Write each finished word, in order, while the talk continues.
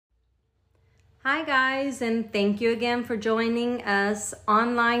Hi guys, and thank you again for joining us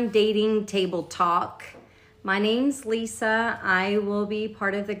online dating table talk. My name's Lisa. I will be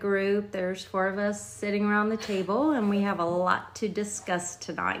part of the group. There's 4 of us sitting around the table and we have a lot to discuss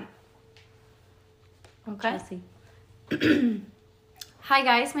tonight. Okay. Chelsea. Hi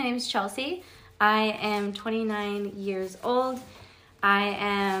guys, my name is Chelsea. I am 29 years old. I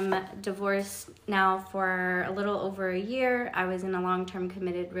am divorced now for a little over a year. I was in a long-term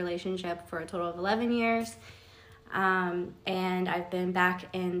committed relationship for a total of 11 years. And I've been back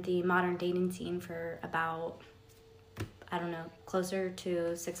in the modern dating scene for about, closer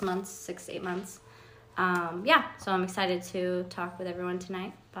to 6 months, 6 to 8 months. So I'm excited to talk with everyone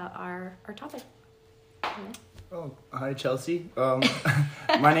tonight about our topic. Oh, hi Chelsea.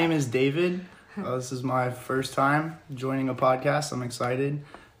 My name is David. This is my first time joining a podcast. I'm excited.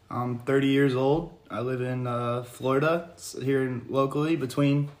 I'm 30 years old. I live in Florida, here locally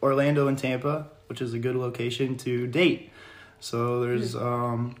between Orlando and Tampa, which is a good location to date. So there's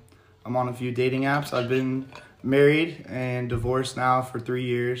I'm on a few dating apps. I've been married and divorced now for 3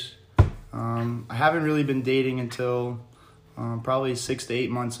 years. I haven't really been dating until probably 6 to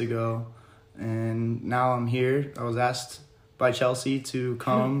 8 months ago. And now I'm here. I was asked by Chelsea to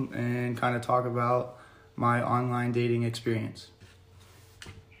come and kind of talk about my online dating experience.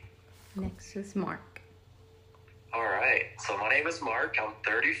 Next is Mark. All right. So my name is Mark. I'm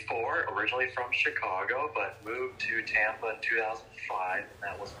 34, originally from Chicago, but moved to Tampa in 2005, and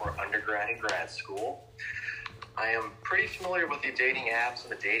that was for undergrad and grad school. I am pretty familiar with the dating apps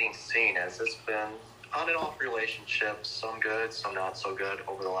and the dating scene, as it's been on and off relationships, some good, some not so good,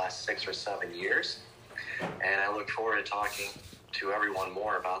 over the last 6 or 7 years. And I look forward to talking to everyone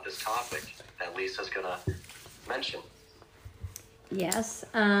more about this topic that Lisa's going to mention. Yes.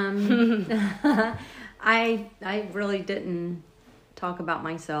 I really didn't talk about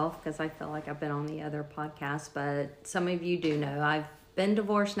myself because I feel like I've been on the other podcast, but some of you do know. I've been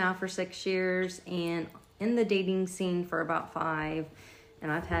divorced now for 6 years and in the dating scene for about 5,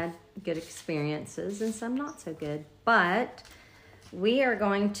 and I've had good experiences and some not so good. But we are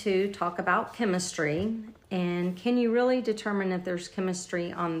going to talk about chemistry, and can you really determine if there's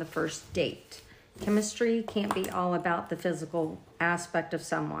chemistry on the first date? Chemistry can't be all about the physical aspect of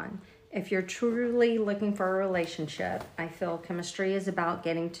someone. If you're truly looking for a relationship, I feel chemistry is about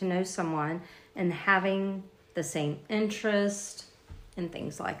getting to know someone and having the same interest and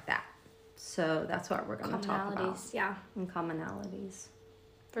things like that. So that's what we're going to talk about. Commonalities, yeah. And commonalities.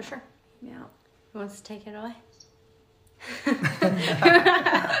 For sure. Yeah. Who wants to take it away?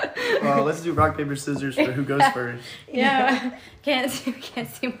 Let's do rock, paper, scissors for who goes first. Yeah. can't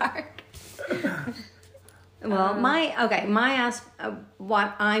see Mark. Well,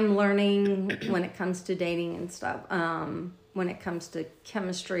 what I'm learning when it comes to dating and stuff, when it comes to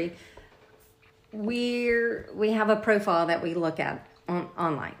chemistry, we have a profile that we look at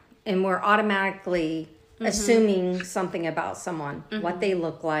online, and we're automatically assuming something about someone, what they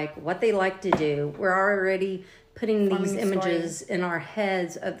look like, what they like to do. We're already putting these images in our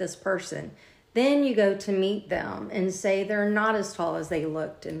heads of this person. Then you go to meet them and say they're not as tall as they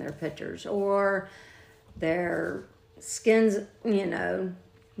looked in their pictures, or their skin's,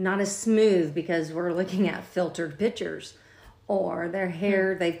 not as smooth because we're looking at filtered pictures, or their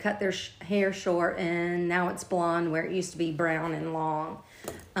hair, they've cut their hair short and now it's blonde where it used to be brown and long.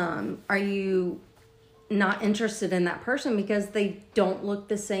 Are you not interested in that person because they don't look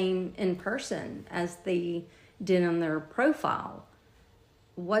the same in person as they did on their profile?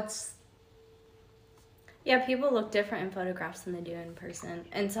 Yeah, people look different in photographs than they do in person.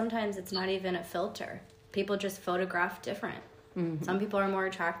 And sometimes it's not even a filter. People just photograph different. Mm-hmm. Some people are more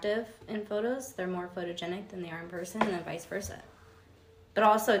attractive in photos. They're more photogenic than they are in person, and then vice versa. But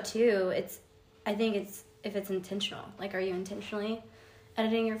also, too, I think if it's intentional. Like, are you intentionally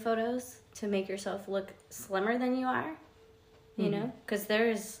editing your photos to make yourself look slimmer than you are? You know? Because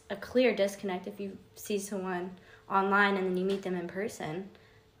there's a clear disconnect if you see someone online and then you meet them in person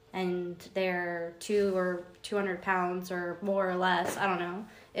and they're 200 or 200 pounds or more or less, I don't know,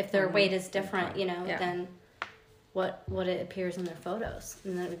 if their weight is different, than what it appears in their photos.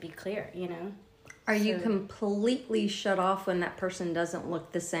 And then it would be clear, Are you completely shut off when that person doesn't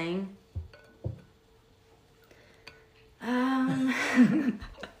look the same?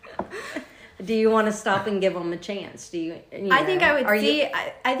 Do you want to stop and give them a chance? Do you? I think I would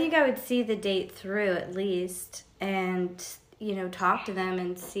I think I would see the date through at least, and talk to them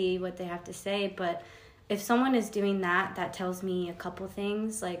and see what they have to say. But if someone is doing that, that tells me a couple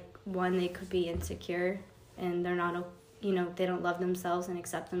things. Like, one, they could be insecure and they're not, they don't love themselves and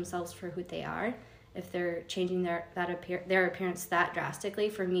accept themselves for who they are. if they're changing their appearance that drastically,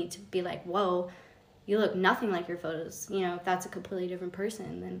 for me to be like, whoa, you look nothing like your photos. You know, if that's a completely different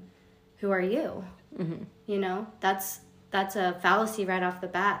person, then who are you? Mm-hmm. You know, that's a fallacy right off the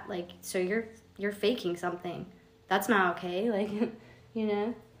bat. Like, so you're faking something. That's not okay. Like, you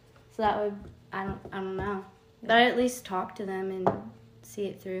know, so that would, I don't know. But I'd at least talk to them and see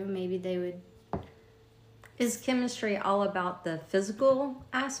it through. Maybe they would. Is chemistry all about the physical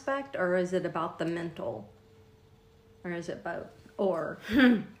aspect, or is it about the mental? Or is it both? Or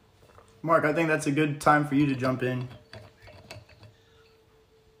Mark, I think that's a good time for you to jump in.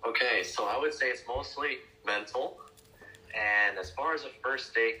 Okay, so I would say it's mostly mental. And as far as a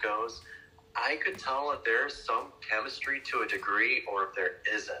first date goes, I could tell if there's some chemistry to a degree or if there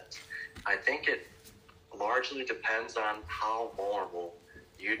isn't. I think it largely depends on how vulnerable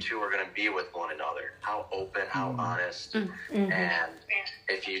you two are going to be with one another, how open, how honest, and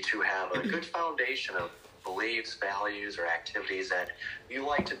if you two have a good foundation of beliefs, values, or activities that you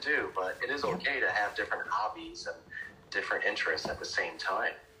like to do. But it is okay to have different hobbies and different interests at the same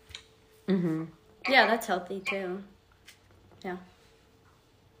time. mm-hmm. Yeah, that's healthy too. Yeah.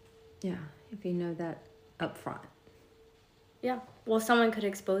 Yeah, if you know that up front. Yeah. Well, someone could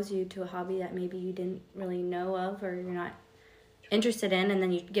expose you to a hobby that maybe you didn't really know of or you're not interested in, and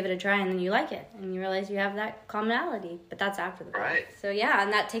then you give it a try and then you like it and you realize you have that commonality, but that's after the fact. Right. So yeah,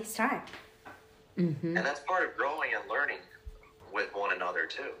 and that takes time. Mm-hmm. And that's part of growing and learning with one another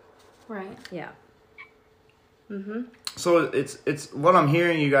too. Right. Yeah. Mm-hmm. So it's what I'm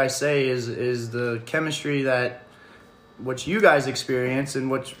hearing you guys say is the chemistry that what you guys experience,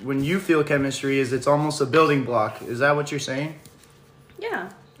 and when you feel chemistry is it's almost a building block. Is that what you're saying? Yeah.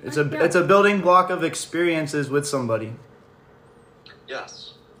 It's a building block of experiences with somebody.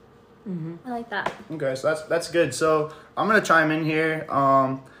 Yes. Mm-hmm. I like that. Okay, so that's good. So I'm gonna chime in here.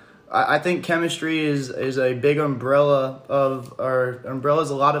 I think chemistry is a big umbrella umbrellas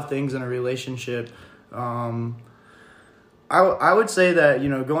a lot of things in a relationship. I would say that, you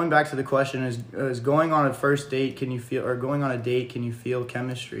know, going back to the question is going on a first date, going on a date, can you feel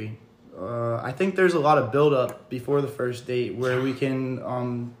chemistry? I think there's a lot of buildup before the first date where we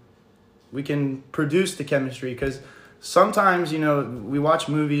can produce the chemistry, because sometimes, you know, we watch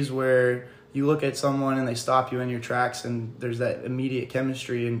movies where you look at someone and they stop you in your tracks and there's that immediate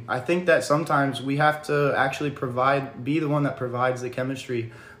chemistry. And I think that sometimes we have to actually be the one that provides the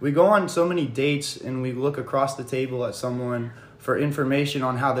chemistry. We go on so many dates and we look across the table at someone for information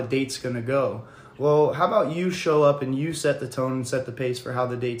on how the date's going to go. Well, how about you show up and you set the tone and set the pace for how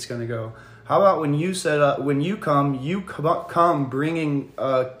the date's going to go? How about when you come bringing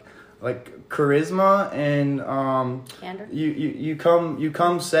like charisma and Candor. You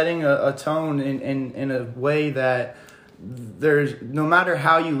come setting a tone in a way that there's, no matter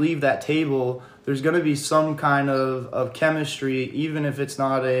how you leave that table, there's going to be some kind of chemistry, even if it's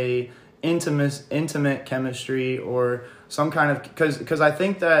not a intimate chemistry or some kind of, because I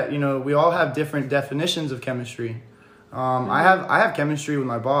think that, you know, we all have different definitions of chemistry. I have chemistry with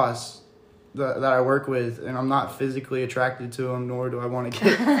my boss that I work with, and I'm not physically attracted to him, nor do I want to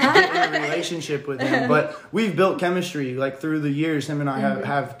get in a relationship with him. But we've built chemistry, like through the years. Him and I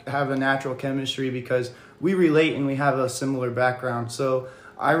have a natural chemistry because we relate and we have a similar background. So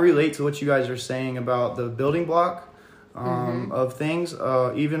I relate to what you guys are saying about the building block of things.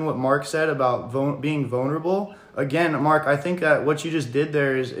 Even what Mark said about being vulnerable. Again, Mark, I think that what you just did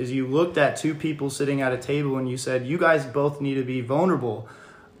there is you looked at two people sitting at a table and you said, you guys both need to be vulnerable.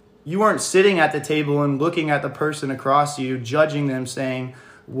 You weren't sitting at the table and looking at the person across you, judging them, saying,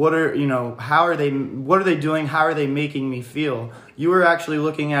 what are they doing? How are they making me feel? You were actually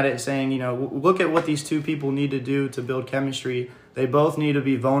looking at it saying, you know, look at what these two people need to do to build chemistry. They both need to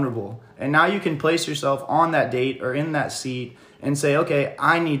be vulnerable. And now you can place yourself on that date or in that seat and say, okay,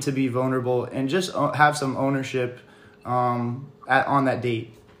 I need to be vulnerable, and just have some ownership on that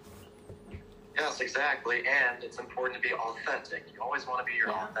date. Yes, exactly. And it's important to be authentic. You always want to be your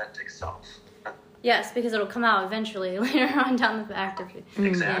authentic self. Yes, because it'll come out eventually later on down the fact of it.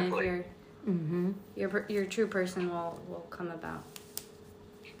 Exactly. Your true person will come about.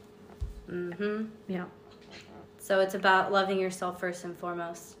 Yeah. So it's about loving yourself first and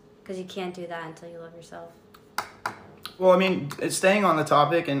foremost, because you can't do that until you love yourself. Well, I mean, staying on the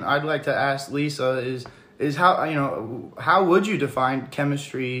topic, and I'd like to ask Lisa is how, you know, how would you define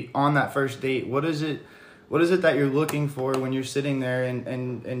chemistry on that first date? What is it that you're looking for when you're sitting there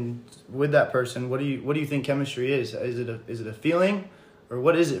and with that person? What do you think chemistry is? Is it a feeling, or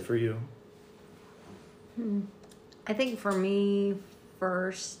what is it for you? I think for me,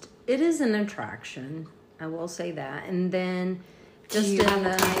 first, it is an attraction. I will say that, and then just Do you in have a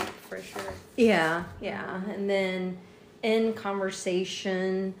the type? for sure. Yeah, yeah. And then in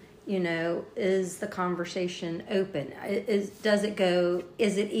conversation, is the conversation open? Does it go,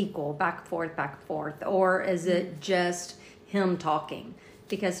 is it equal, back and forth, or is it just him talking?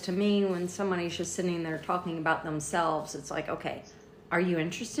 Because to me, when somebody's just sitting there talking about themselves, it's like, okay, are you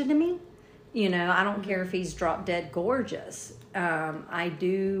interested in me? I don't care if he's drop dead gorgeous.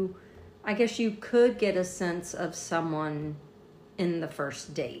 I guess you could get a sense of someone in the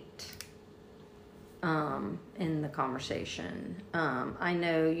first date, in the conversation. I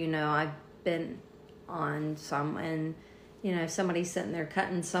know, I've been on some, and, somebody's sitting there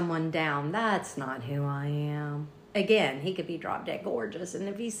cutting someone down. That's not who I am. Again, he could be drop dead gorgeous. And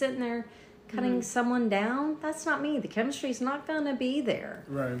if he's sitting there cutting someone down, that's not me. The chemistry's not going to be there.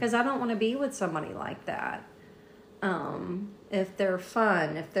 Right. Because I don't want to be with somebody like that. If they're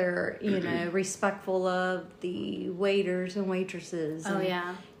fun, if they're, respectful of the waiters and waitresses. Oh, and,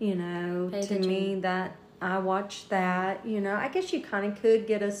 yeah. To attention. me, that I watch that, I guess you kind of could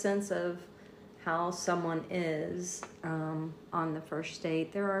get a sense of how someone is on the first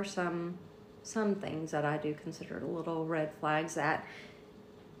date. There are some things that I do consider little red flags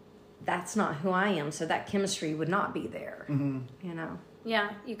that's not who I am, so that chemistry would not be there,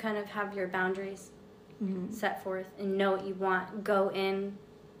 Yeah, you kind of have your boundaries set forth and know what you want. Go in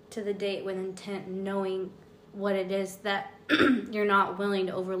to the date with intent, knowing what it is that you're not willing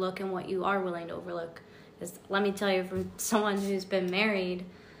to overlook and what you are willing to overlook. Because let me tell you, from someone who's been married,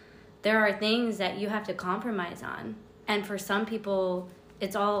 there are things that you have to compromise on. And for some people,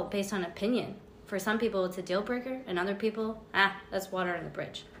 it's all based on opinion. For some people, it's a deal breaker, and other people, that's water on the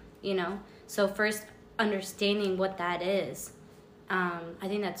bridge, So first, understanding what that is, I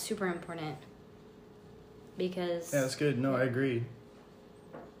think that's super important. Because... Yeah, that's good. No, I agree.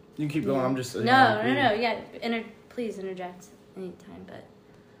 You can keep going. I'm just... No. Yeah, please interject anytime, but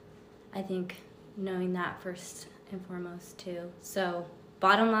I think knowing that first and foremost, too. So,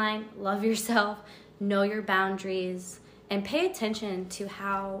 bottom line, love yourself, know your boundaries, and pay attention to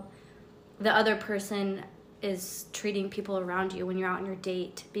how the other person is treating people around you when you're out on your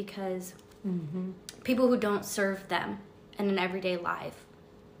date, because people who don't serve them in an everyday life,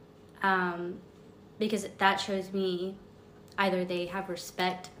 because that shows me either they have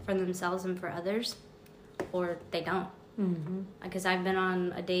respect for themselves and for others, or they don't. Because I've been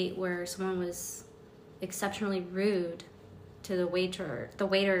on a date where someone was exceptionally rude to the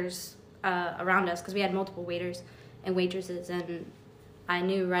waiters around us, because we had multiple waiters and waitresses, and I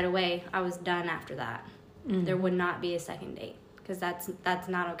knew right away I was done after that. There would not be a second date, because that's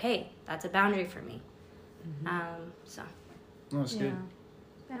not okay. That's a boundary for me. So. No, that's good.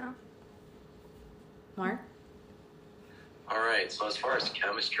 Yeah. Mark? All right, so as far as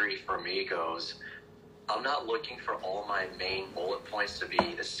chemistry for me goes, I'm not looking for all my main bullet points to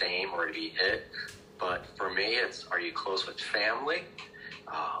be the same or to be hit, but for me, it's, are you close with family?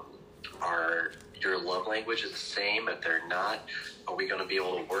 Are your love languages the same? If they're not, are we going to be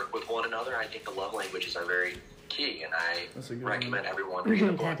able to work with one another? I think the love languages are very key, and I recommend everyone read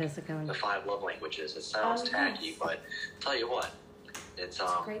the book, The 5 Love Languages. It sounds tacky, but tell you what, it's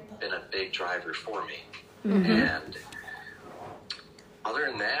been a big driver for me. And other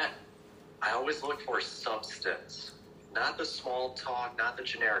than that, I always look for substance. Not the small talk, not the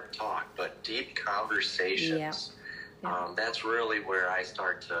generic talk, but deep conversations. That's really where I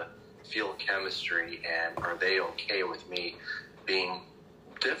start to feel chemistry, and are they okay with me being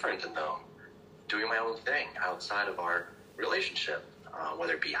different than them, doing my own thing outside of our relationship,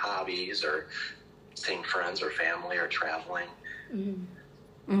 whether it be hobbies or seeing friends or family or traveling.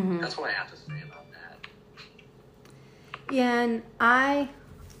 That's what I have to say about that. Yeah, and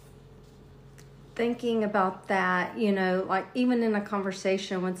thinking about that, like even in a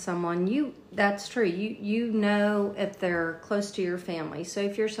conversation with someone, that's true. You know if they're close to your family. So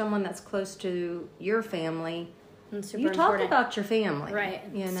if you're someone that's close to your family, you talk about your family, right?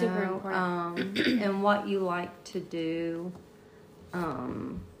 Super important. And what you like to do.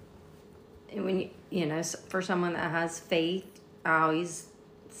 And when for someone that has faith, I always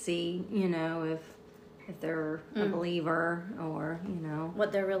see, if they're a believer, or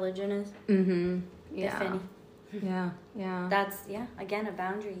what their religion is. Yeah. If any. Yeah. That's again a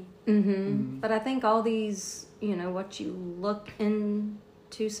boundary. But I think all these, what you look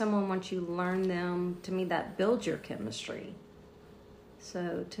into someone, once you learn them, to me that builds your chemistry.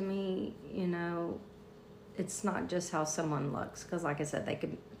 So to me, it's not just how someone looks, because like I said, they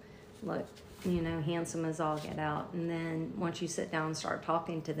could look, handsome as all get out, and then once you sit down and start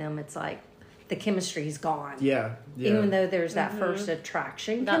talking to them, it's like the chemistry's gone. Yeah. Even though there's that first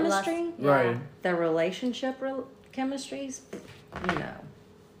attraction That chemistry, Right. the relationship chemistries,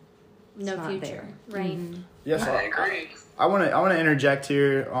 no not future, there. right? Yes, I agree. I want to interject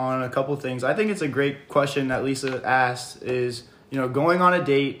here on a couple things. I think it's a great question that Lisa asked is, going on a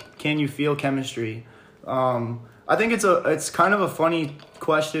date, can you feel chemistry? I think it's kind of a funny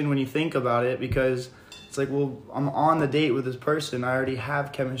question when you think about it, because it's like, well, I'm on the date with this person. I already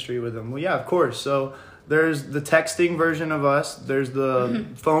have chemistry with them. Well, yeah, of course. So there's the texting version of us. There's the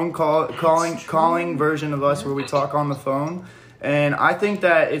phone calling version of us where we talk on the phone. And I think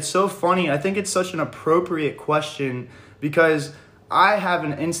that it's so funny. I think it's such an appropriate question because I have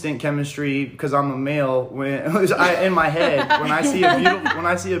an instant chemistry because I'm a male. In my head, when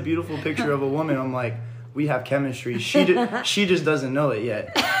I see a beautiful picture of a woman, I'm like, we have chemistry. She just doesn't know it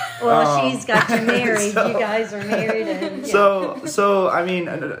yet. Well, she's got you married. So- you guys are married, and yeah. So I mean,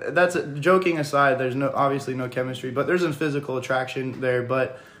 that's joking aside. There's obviously no chemistry, but there's a physical attraction there.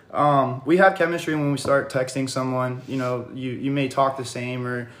 But we have chemistry when we start texting someone. You may talk the same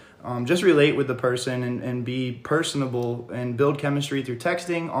or just relate with the person and be personable and build chemistry through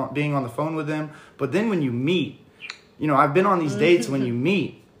texting, being on the phone with them. But then when you meet, I've been on these dates when you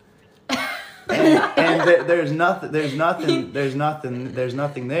meet. And there's nothing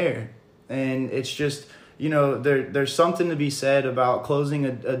there, and it's just there's something to be said about closing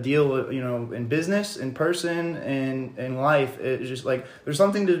a deal in business, in person, and in life. It's just like there's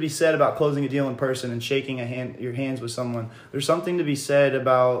something to be said about closing a deal in person and shaking your hands with someone. There's something to be said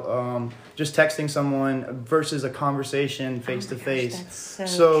about just texting someone versus a conversation face to face.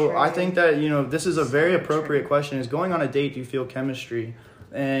 That's so true. I think that this is a very appropriate question: is going on a date, do you feel chemistry?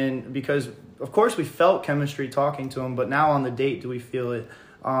 And because of course we felt chemistry talking to him, but now on the date, do we feel it?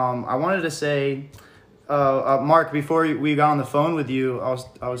 I wanted to say, Mark, before we got on the phone with you,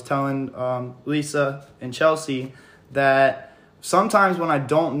 I was telling Lisa and Chelsea that sometimes when I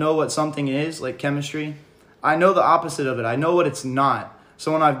don't know what something is, like chemistry, I know the opposite of it. I know what it's not.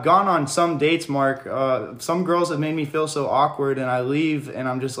 So when I've gone on some dates, Mark, some girls have made me feel so awkward, and I leave, and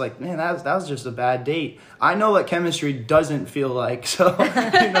I'm just like, man, that was just a bad date. I know what chemistry doesn't feel like. So,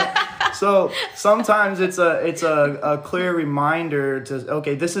 so sometimes it's a clear reminder to,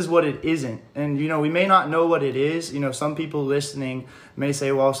 okay, this is what it isn't. And, we may not know what it is. Some people listening may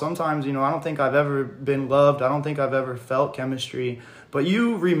say, well, sometimes, I don't think I've ever been loved. I don't think I've ever felt chemistry. But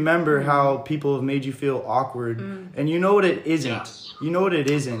you remember how people have made you feel awkward, and you know what it isn't. Yes. You know what it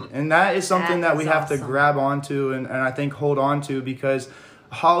isn't. And that is something that we have to grab onto and I think hold on to, because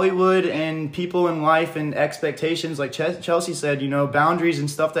Hollywood and people in life and expectations, like Chelsea said, boundaries and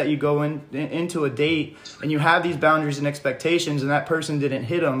stuff that you go into a date and you have these boundaries and expectations and that person didn't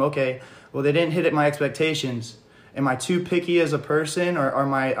hit them. Okay, well, they didn't hit my expectations. Am I too picky as a person, or are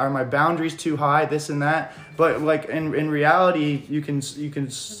my boundaries too high, this and that? But like in reality, you can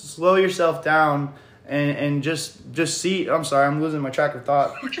slow yourself down and just see. I'm sorry, I'm losing my track of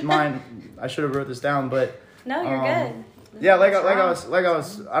thought. I should have wrote this down, but No, you're good. yeah, I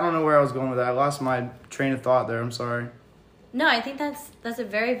was. I don't know where I was going with that. I lost my train of thought there. I'm sorry. No, I think that's a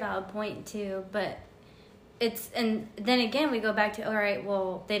very valid point too, but and then again we go back to, all right,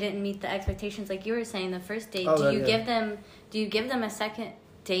 well, they didn't meet the expectations like you were saying the first date. Do you give them a second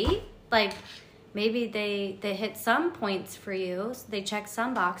date? Like maybe they hit some points for you, so they check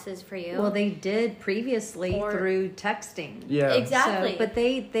some boxes for you. Well, they did previously through texting. Yeah, exactly. So, but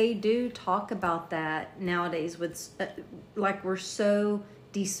they do talk about that nowadays with like we're so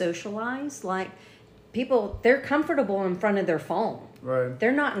desocialized. Like people, they're comfortable in front of their phone. right.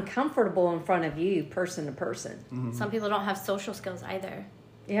 They're not comfortable in front of you, person to person. Mm-hmm. Some people don't have social skills either.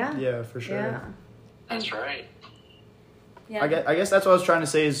 Yeah. Yeah, for sure. Yeah. That's right. Yeah. I guess that's what I was trying to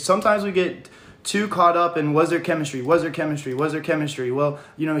say is sometimes we get too caught up in was there chemistry? Was there chemistry? Was there chemistry? Well,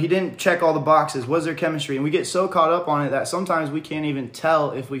 he didn't check all the boxes. Was there chemistry? And we get so caught up on it that sometimes we can't even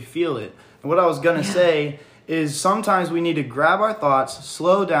tell if we feel it. And what I was going to say is sometimes we need to grab our thoughts,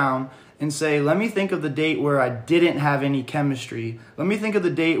 slow down, and say, let me think of the date where I didn't have any chemistry. Let me think of the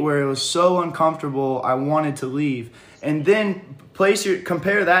date where it was so uncomfortable I wanted to leave. And then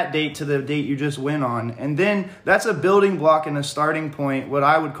compare that date to the date you just went on. And then that's a building block and a starting point, what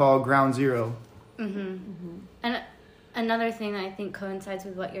I would call ground zero. And another thing that I think coincides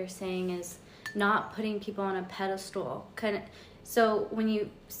with what you're saying is not putting people on a pedestal. So when you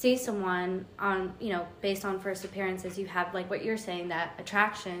see someone on, based on first appearances, you have like what you're saying, that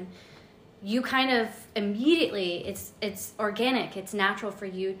attraction. You kind of immediately, it's organic, it's natural for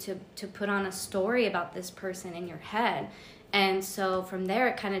you to put on a story about this person in your head. And so from there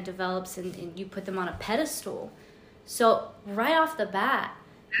it kind of develops and you put them on a pedestal. So right off the bat,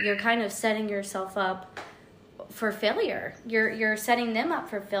 you're kind of setting yourself up for failure. You're setting them up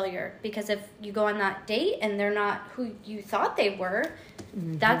for failure, because if you go on that date and they're not who you thought they were,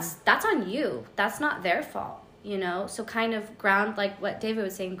 that's on you. That's not their fault, you know? So kind of ground, like what David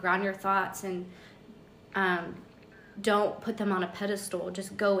was saying, ground your thoughts, and don't put them on a pedestal.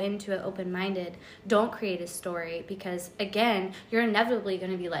 Just go into it open-minded. Don't create a story, because again, you're inevitably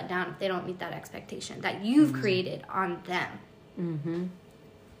going to be let down if they don't meet that expectation that you've created on them.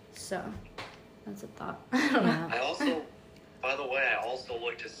 So that's a thought. Yeah. I also, by the way, I also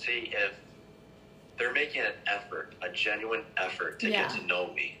look to see if they're making an effort, a genuine effort to get to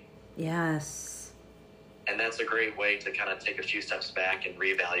know me. Yes. And that's a great way to kind of take a few steps back and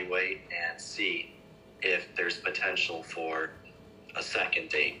reevaluate and see if there's potential for a second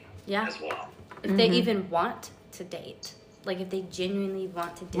date as well. If they even want to date. Like if they genuinely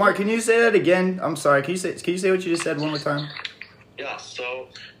want to date. Mark, can you say that again? I'm sorry. Can you say what you just said one more time? Yeah, so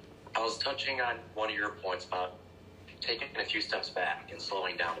I was touching on one of your points about taking a few steps back and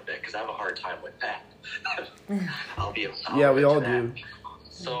slowing down a bit, because I have a hard time with that. We all do.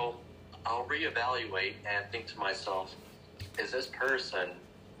 So I'll reevaluate and think to myself, is this person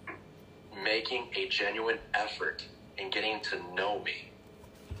making a genuine effort in getting to know me,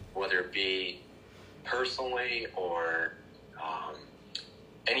 whether it be personally or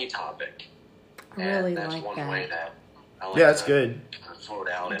any topic? I really that's like one that. way that I like That's to good. slow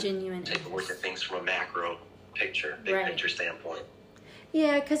down and Genuine take a look at things from a macro picture, big picture standpoint.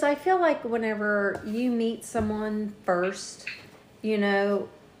 Yeah, because I feel like whenever you meet someone first, you know,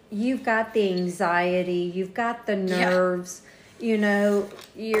 you've got the anxiety, you've got the nerves, you know,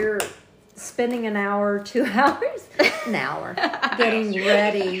 you're spending an hour, 2 hours, getting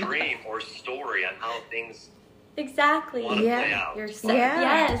ready. Dream or story on how things exactly. want to play out. You're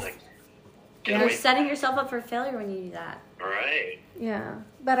Yes. Like, You're setting yourself up for failure when you do that. Right. Yeah,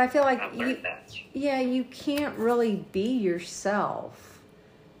 but I feel like I've learned that. you can't really be yourself.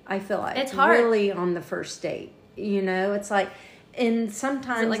 I feel like It's hard. really on the first date. You know, it's like, and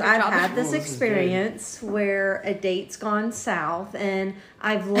sometimes like a I've job? had this Oh, this is experience where a date's gone south, and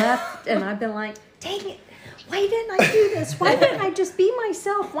I've left, and I've been like, dang it, why didn't I do this? Why didn't I just be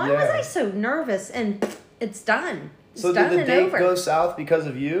myself? Why was Yeah. I so nervous? And it's done. It's So done did the and date over. go south because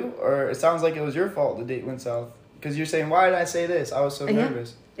of you, or it sounds like it was your fault the date went south? Because you're saying, why did I say this? I was so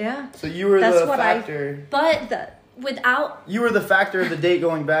nervous. Yeah. So you were That's the what factor. But without You were the factor of the date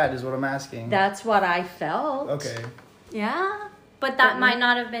going bad, is what I'm asking. That's what I felt. Okay. Yeah. But that might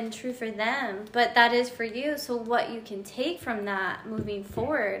not have been true for them, but that is for you. So what you can take from that moving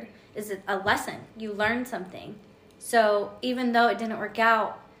forward is a lesson. You learned something. So even though it didn't work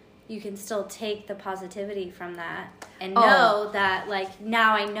out, you can still take the positivity from that and know that, like,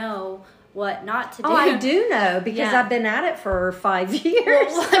 now I know what not to do. Oh, I do know, because Yeah. I've been at it for 5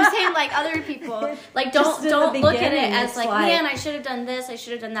 years. Well, I'm saying, like, other people, like, Just in don't the look at it beginning, as it's like, like- man, I should have done this, I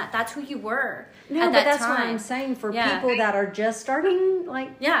should have done that. That's who you were No, at but that that's time. what I'm saying for Yeah. people that are just starting,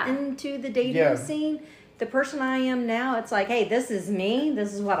 like, Yeah. into the dating Yeah. scene. The person I am now, it's like, hey, this is me.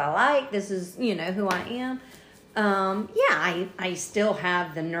 This is what I like. This is, you know, who I am. I still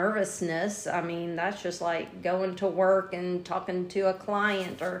have the nervousness. I mean, that's just like going to work and talking to a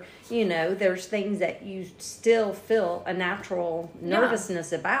client, or, you know, there's things that you still feel a natural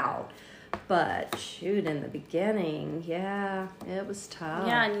nervousness about. But shoot, in the beginning, it was tough.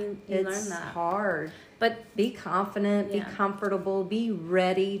 Yeah, and you it's learn that. hard. But Be confident, be comfortable, be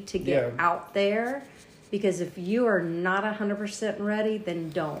ready to get out there. Because if you are not 100% ready, then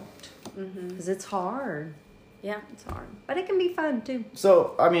don't. Because it's hard. yeah. It's hard. But it can be fun too.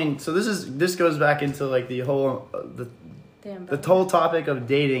 So I mean, this goes back into like the whole the whole topic of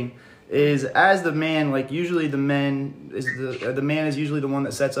dating is, as the man, like usually the man is usually the one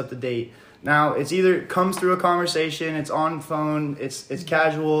that sets up the date. Now it's either comes through a conversation, it's on phone, it's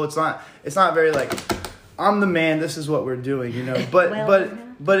casual, it's not very like, I'm the man, this is what we're doing, you know. But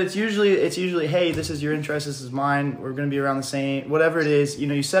but it's usually, hey, this is your interest, this is mine, we're gonna be around the same, whatever it is, you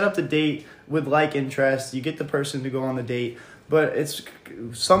know. You set up the date with like interests, you get the person to go on the date. But it's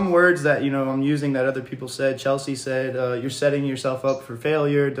some words that, you know, I'm using that other people said. Chelsea said, you're setting yourself up for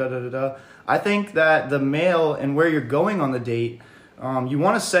failure, da-da-da-da. I think that the male and where you're going on the date, you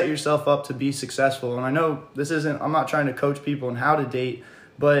want to set yourself up to be successful. And I know I'm not trying to coach people on how to date,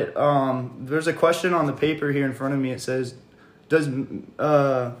 but there's a question on the paper here in front of me. It says, does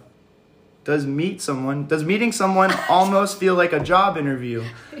meeting someone almost feel like a job interview?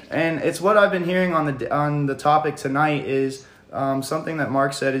 And it's what I've been hearing on the topic tonight is something that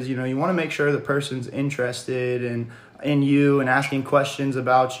Mark said is, you know, you want to make sure the person's interested in you and asking questions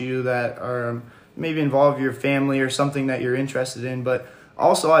about you that are maybe involve your family or something that you're interested in. But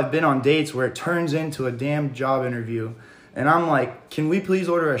also I've been on dates where it turns into a damn job interview. And I'm like, can we please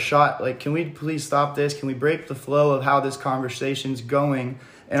order a shot? Like, can we please stop this? Can we break the flow of how this conversation's going?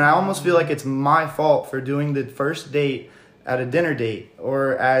 And I almost feel like it's my fault for doing the first date at a dinner date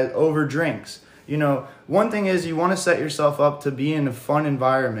or over drinks. You know, one thing is you want to set yourself up to be in a fun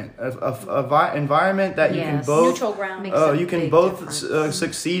environment, environment that you can both neutral ground. you can both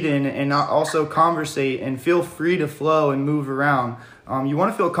succeed in and not also conversate and feel free to flow and move around. You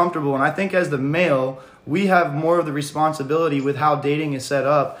want to feel comfortable, and I think as the male, we have more of the responsibility with how dating is set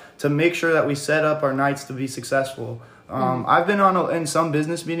up to make sure that we set up our nights to be successful. I've been in some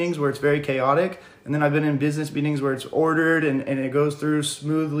business meetings where it's very chaotic, and then I've been in business meetings where it's ordered and it goes through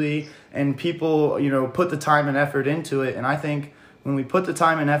smoothly, and people, you know, put the time and effort into it. And I think when we put the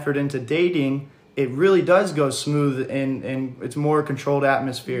time and effort into dating, it really does go smooth and it's more controlled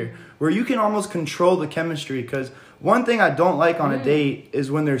atmosphere where you can almost control the chemistry. Because one thing I don't like on a date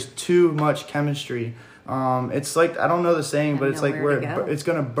is when there's too much chemistry. It's like, I don't know the saying, but it's like where it's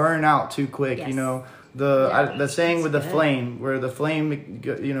going to burn out too quick, you know. The saying with the flame, where the flame,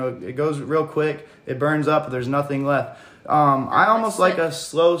 you know, it goes real quick, it burns up, there's nothing left. I almost like a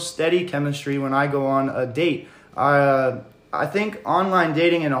slow, steady chemistry when I go on a date. I think online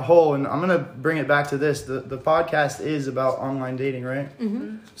dating in a whole, and I'm going to bring it back to this, the podcast is about online dating, right?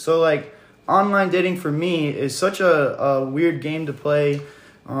 Mm-hmm. So like online dating for me is such a weird game to play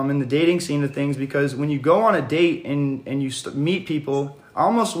in the dating scene of things, because when you go on a date and you meet people, I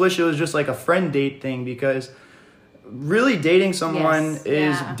almost wish it was just like a friend date thing, because really dating someone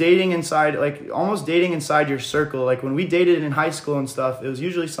is dating inside, like almost dating inside your circle. Like when we dated in high school and stuff, it was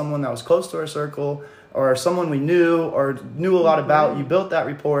usually someone that was close to our circle or someone we knew or knew a lot about. You built that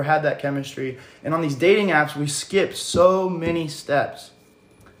rapport, had that chemistry. And on these dating apps, we skip so many steps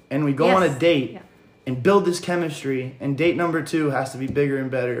and we go on a date and build this chemistry, and date number 2 has to be bigger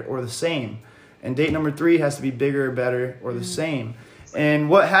and better or the same. And date number 3 has to be bigger or better or the same. And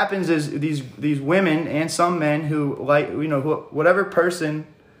what happens is these women and some men who like, you know, whatever person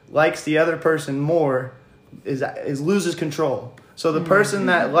likes the other person more is loses control. So the person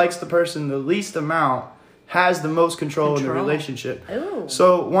that likes the person the least amount has the most control in the relationship. Ooh.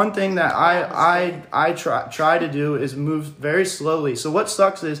 So one thing that I try to do is move very slowly. So what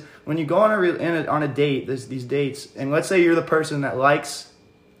sucks is when you go on a date, these dates, and let's say you're the person that likes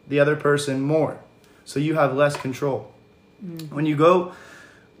the other person more, so you have less control. Mm-hmm. When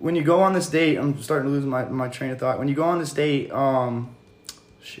you go on this date, I'm starting to lose my train of thought. When you go on this date, I'm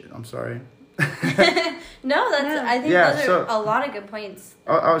sorry. I think those are a lot of good points.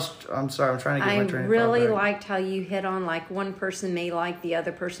 I'm sorry, I'm trying to get my train of thought. I really liked how you hit on like one person may like the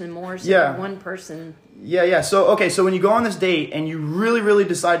other person more. So one person. Yeah. So when you go on this date and you really, really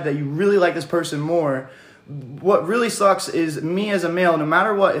decide that you really like this person more, what really sucks is me as a male, no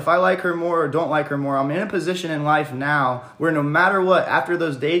matter what, if I like her more or don't like her more, I'm in a position in life now where no matter what, after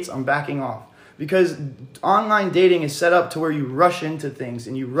those dates, I'm backing off. Because online dating is set up to where you rush into things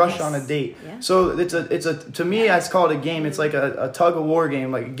and you rush on a date. Yeah. So it's a to me, I call it a game. It's like a tug of war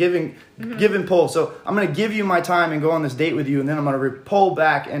game, like give and pull. So I'm going to give you my time and go on this date with you, and then I'm going to pull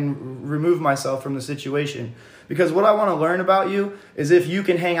back and remove myself from the situation. Because what I want to learn about you is if you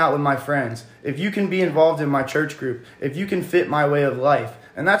can hang out with my friends, if you can be involved in my church group, if you can fit my way of life.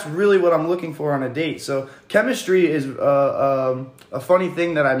 And that's really what I'm looking for on a date. So chemistry is a funny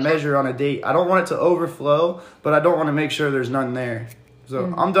thing that I measure on a date. I don't want it to overflow, but I don't want to make sure there's none there.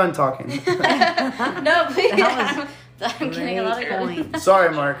 So I'm done talking. No, please. I'm getting a lot of points.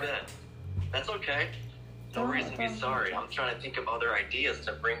 Sorry, Mark. That's okay. No reason to be sorry. I'm trying to think of other ideas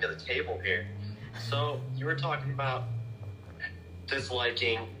to bring to the table here. So you were talking about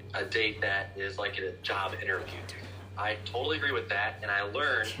disliking a date that is like a job interview. I totally agree with that, and I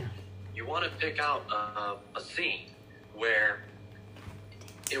learned you want to pick out a scene where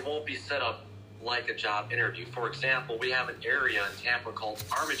it won't be set up like a job interview. For example, we have an area in Tampa called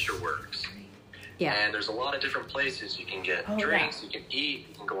Armature Works. Yeah. And there's a lot of different places you can get drinks, you can eat,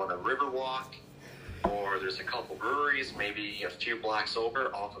 you can go on a river walk, or there's a couple breweries, maybe a few blocks over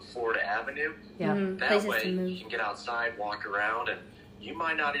off of Florida Avenue. Yeah. That way you can get outside, walk around, and you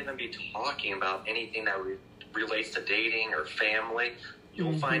might not even be talking about anything that relates to dating or family.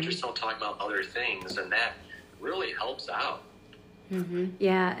 You'll find yourself talking about other things, and that really helps out. Mm-hmm.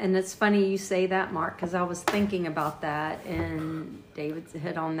 Yeah, and it's funny you say that, Mark, because I was thinking about that, and David's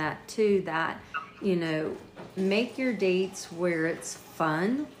hit on that too, that, you know, make your dates where it's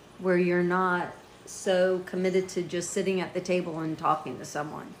fun, where you're not so committed to just sitting at the table and talking to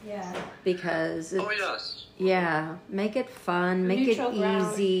someone. Yeah. Because make it fun, make it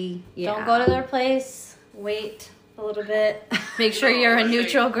easy. Yeah. Don't go to their place. Wait a little bit. Make sure you're a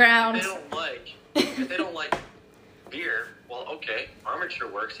neutral ground. If they don't like beer, well, okay,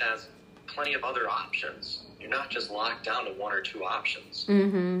 Armature Works has plenty of other options. You're not just locked down to one or two options.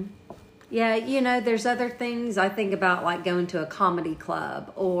 Mm-hmm. Yeah, you know, there's other things I think about, like going to a comedy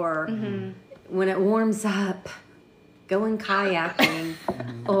club or when it warms up, going kayaking,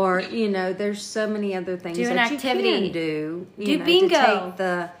 or, you know, there's so many other things Do an that activity. you can do. Do know, bingo. to take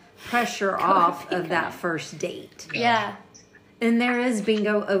the pressure off of that first date. Yeah. And there is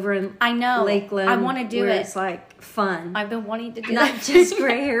bingo over in I know. Lakeland. I want to do where it. It's like fun. I've been wanting to do Not that. just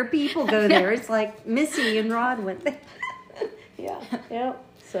gray hair people go there. It's like Missy and Rod went there. Yeah. Yep.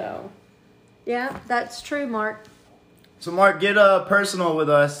 So, yeah, that's true, Mark. So Mark, get personal with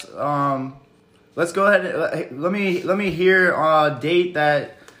us. Let's go ahead. Let me hear a date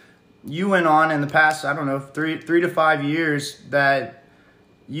that you went on in the past. I don't know, 3 to 5 years that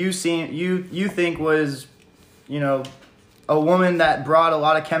you think was, you know, a woman that brought a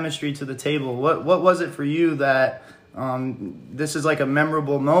lot of chemistry to the table. What was it for you that this is like a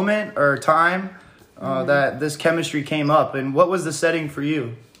memorable moment or time that this chemistry came up, and what was the setting for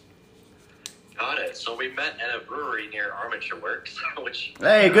you? Got it. So we met at a brewery near Armature Works, which...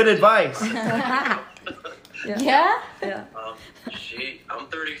 Hey, good advice. Yeah? Yeah. I'm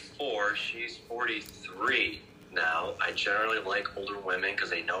 34. She's 43 now. I generally like older women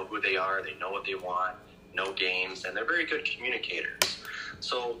because they know who they are, they know what they want, no games, and they're very good communicators.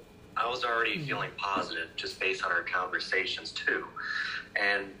 So I was already feeling positive just based on our conversations too.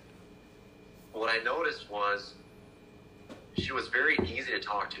 And what I noticed was she was very easy to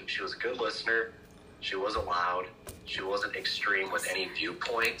talk to. She was a good listener. She wasn't loud. She wasn't extreme with any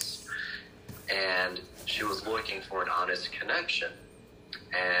viewpoints. And she was looking for an honest connection.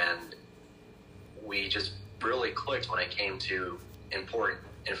 And we just really clicked when it came to important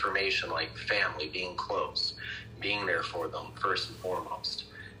information like family, being close, being there for them first and foremost.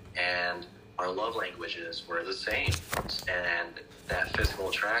 And our love languages were the same. And that physical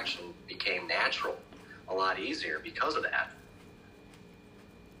attraction became natural, a lot easier because of that.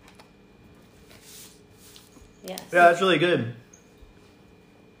 Yes. Yeah, that's really good.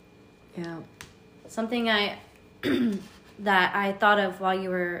 Yeah. Something that I thought of while you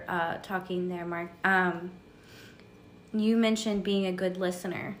were talking there, Mark. You mentioned being a good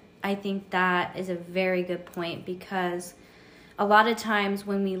listener. I think that is a very good point because a lot of times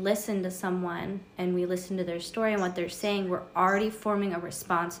when we listen to someone and we listen to their story and what they're saying, we're already forming a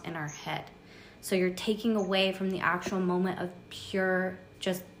response in our head. So you're taking away from the actual moment of pure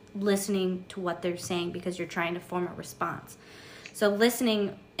just listening to what they're saying because you're trying to form a response. So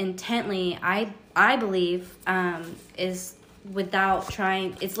listening intently, I believe, is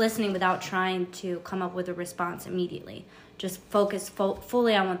it's listening without trying to come up with a response immediately. Just focus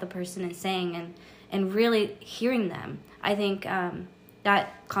fully on what the person is saying and really hearing them. I think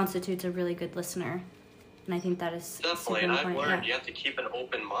that constitutes a really good listener. And I think that is definitely. And I've learned you have to keep an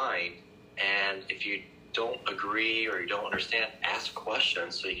open mind. And if you don't agree or you don't understand, ask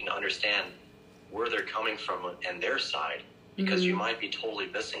questions so you can understand where they're coming from and their side. Because you might be totally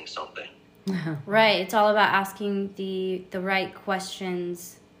missing something. Right. It's all about asking the right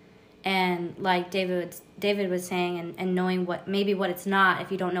questions, and like David was saying, and knowing what it's not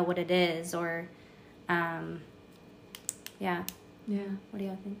if you don't know what it is, or yeah. What do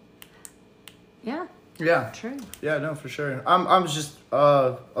y'all think? Yeah. Yeah. True. Yeah, no, for sure. I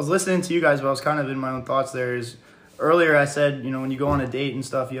was listening to you guys, but I was kind of in my own thoughts there. Earlier I said, you know, when you go on a date and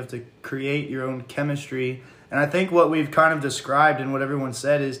stuff, you have to create your own chemistry. And I think what we've kind of described and what everyone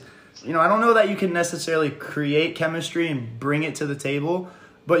said is, you know, I don't know that you can necessarily create chemistry and bring it to the table,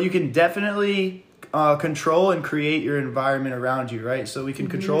 but you can definitely control and create your environment around you, right? So we can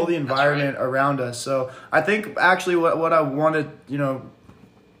control the environment around us. So I think actually what I want to, you know,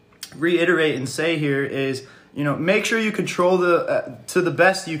 reiterate and say here is, you know, make sure you control to the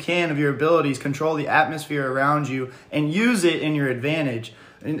best you can of your abilities, control the atmosphere around you and use it in your advantage.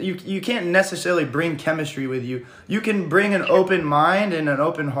 And you can't necessarily bring chemistry with you. You can bring an open mind and an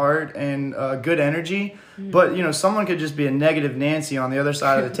open heart and good energy. But, you know, someone could just be a negative Nancy on the other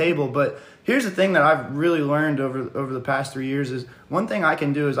side of the table. But here's the thing that I've really learned over the past 3 years is one thing I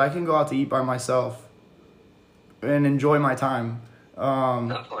can do is I can go out to eat by myself and enjoy my time.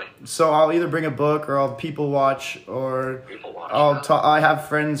 Definitely. So I'll either bring a book or I'll people watch or I have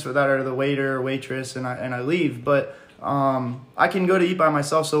friends that are the waiter or waitress and I leave. But I can go to eat by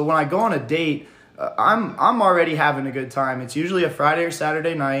myself. So when I go on a date, I'm already having a good time. It's usually a Friday or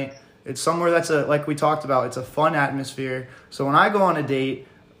Saturday night. It's somewhere that's like we talked about, it's a fun atmosphere. So when I go on a date,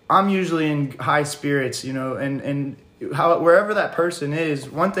 I'm usually in high spirits, you know, and wherever that person is,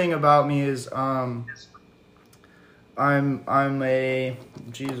 one thing about me is, I'm an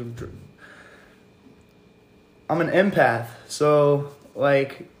empath. So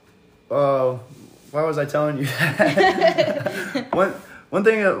like, why was I telling you that? One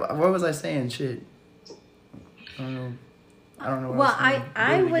thing. What was I saying? Shit. I don't know. What Well,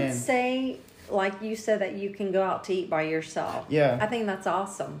 I would again. say, like you said, that you can go out to eat by yourself. Yeah. I think that's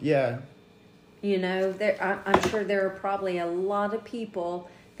awesome. Yeah. You know, I'm sure there are probably a lot of people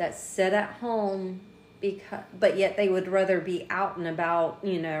that sit at home but yet they would rather be out and about,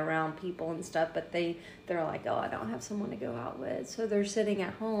 you know, around people and stuff. But they're like, oh, I don't have someone to go out with, so they're sitting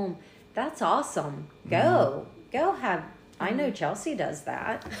at home. That's awesome. Go have. I know Chelsea does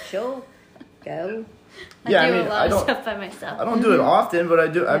that. She'll go. I do a lot of stuff by myself. I don't do it often, but I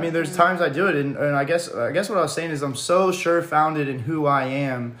do. I mean, there's times I do it, and I guess what I was saying is I'm so sure founded in who I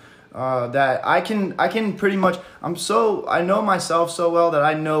am that I can pretty much. I know myself so well that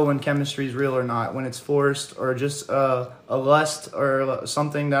I know when chemistry is real or not, when it's forced or just a lust or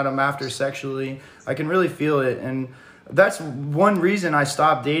something that I'm after sexually. I can really feel it, and that's one reason I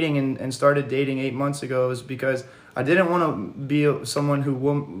stopped dating and started dating 8 months ago, is because I didn't want to be someone who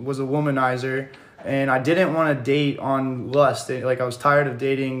was a womanizer. And I didn't want to date on lust. Like, I was tired of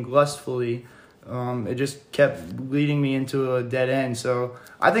dating lustfully. It just kept leading me into a dead end. So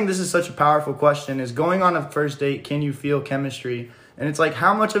I think this is such a powerful question, is going on a first date, can you feel chemistry? And it's like,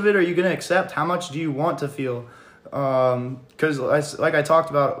 how much of it are you going to accept? How much do you want to feel? Because like I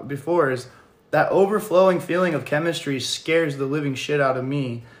talked about before, is that overflowing feeling of chemistry scares the living shit out of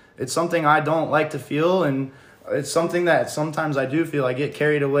me. It's something I don't like to feel, and it's something that sometimes I do feel. I get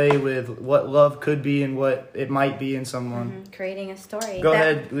carried away with what love could be and what it might be in someone. Mm-hmm. Creating a story. Go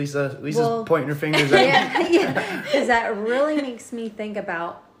ahead, Lisa. Lisa's pointing her fingers at me. Yeah, because that really makes me think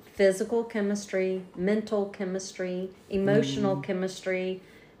about physical chemistry, mental chemistry, emotional chemistry.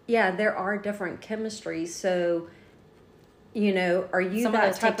 Yeah, there are different chemistries. So, you know, are you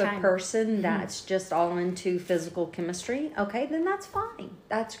that type of person that's just all into physical chemistry? Okay, then that's fine.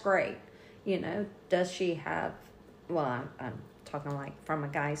 That's great. You know, does she have, well, I'm talking like from a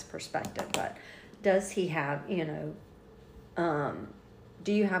guy's perspective, but does he have, you know,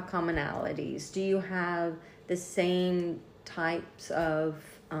 do you have commonalities? Do you have the same types of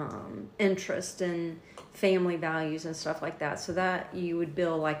interest in family values and stuff like that, so that you would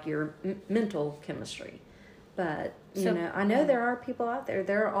build like your mental chemistry? But, you know, I know there are people out there,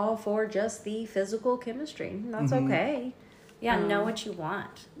 they're all for just the physical chemistry. That's okay. Yeah, know what you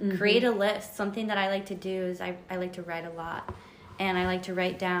want. Create a list. Something that I like to do is I like to write a lot. And I like to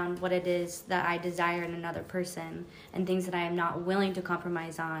write down what it is that I desire in another person and things that I am not willing to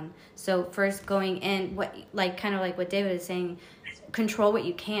compromise on. So first going in, kind of like what David is saying, control what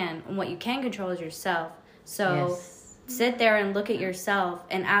you can. And what you can control is yourself. So sit there and look at yourself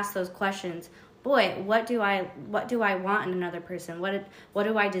and ask those questions. Boy, what do I want in another person? What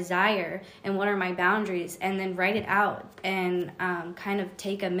do I desire, and what are my boundaries? And then write it out and kind of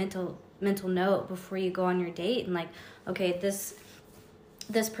take a mental note before you go on your date. And like, okay, this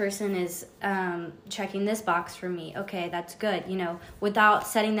person is checking this box for me. Okay, that's good. You know, without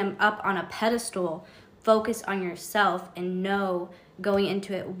setting them up on a pedestal, focus on yourself and know going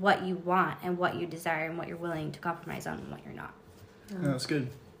into it what you want and what you desire and what you're willing to compromise on and what you're not. Yeah, that's good.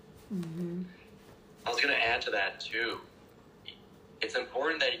 Mm-hmm. I was going to add to that, too. It's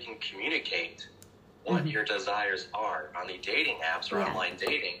important that you can communicate what your desires are on the dating apps or online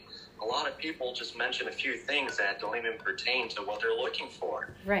dating. A lot of people just mention a few things that don't even pertain to what they're looking for.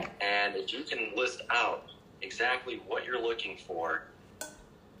 Right. And if you can list out exactly what you're looking for,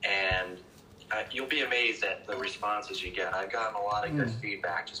 and you'll be amazed at the responses you get. I've gotten a lot of good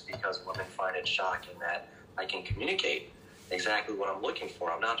feedback just because women find it shocking that I can communicate exactly what I'm looking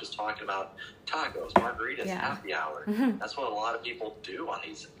for. I'm not just talking about tacos, margaritas, happy hour. That's what a lot of people do on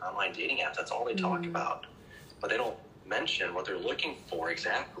these online dating apps. That's all they talk about. But they don't mention what they're looking for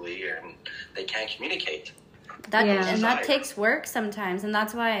exactly, and they can't communicate. And that takes work sometimes, and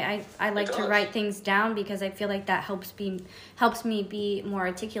that's why I like to write things down, because I feel like that helps me be more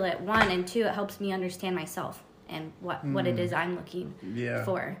articulate, one, and two, it helps me understand myself and what it is I'm looking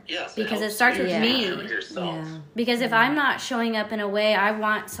for. Yes, because it starts with me. Because if I'm not showing up in a way I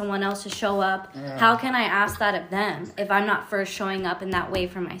want someone else to show up, how can I ask that of them if I'm not first showing up in that way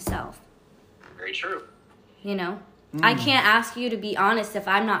for myself? Very true. You know? I can't ask you to be honest if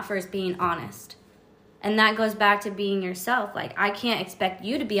I'm not first being honest. And that goes back to being yourself. Like, I can't expect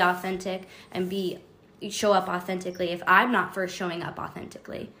you to be authentic and show up authentically if I'm not first showing up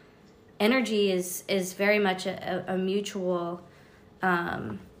authentically. Energy is very much a mutual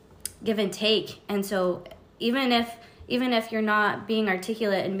give and take. And so even even if you're not being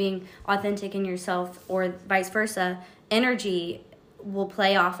articulate and being authentic in yourself, or vice versa, energy will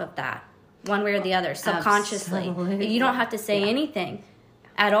play off of that one way or the other subconsciously. Absolutely. You don't have to say anything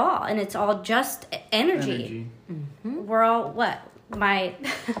at all, and it's all just energy. We're all my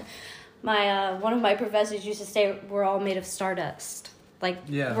one of my professors used to say, we're all made of stardust.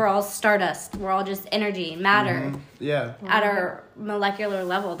 We're all stardust. We're all just energy, matter. At our molecular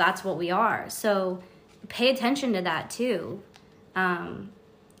level, that's what we are. So pay attention to that too.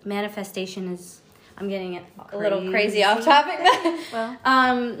 Manifestation is, I'm getting it a little crazy off topic.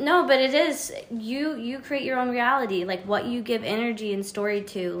 No, but it is, you create your own reality. Like, what you give energy and story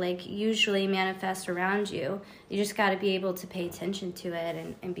to, like, usually manifests around you. You just got to be able to pay attention to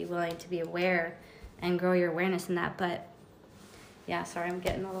it and be willing to be aware and grow your awareness in that. But yeah, sorry, I'm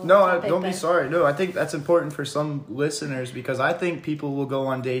getting a little topic, don't be sorry. No, I think that's important for some listeners, because I think people will go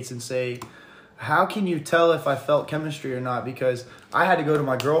on dates and say, how can you tell if I felt chemistry or not? Because I had to go to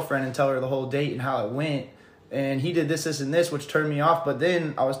my girlfriend and tell her the whole date and how it went. And he did this, and this, which turned me off. But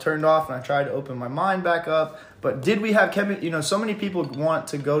then I was turned off, and I tried to open my mind back up. But did we have chemistry? So many people want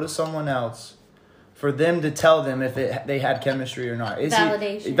to go to someone else for them to tell them if they had chemistry or not.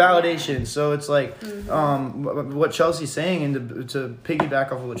 Validation. Yeah. So it's like what Chelsea's saying, and to piggyback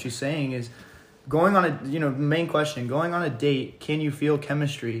off of what she's saying, is going on a, main question, going on a date, can you feel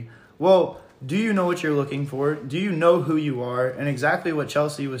chemistry? Well, do you know what you're looking for? Do you know who you are? And exactly what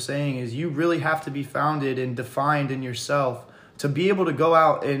Chelsea was saying is, you really have to be founded and defined in yourself to be able to go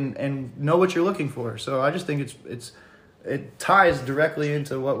out and know what you're looking for. So I just think it ties directly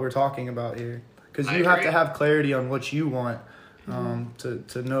into what we're talking about here. Because you have to have clarity on what you want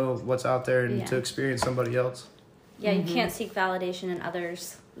to know what's out there and to experience somebody else. Yeah, you can't seek validation in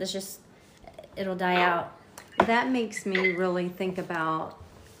others. It'll die out. That makes me really think about,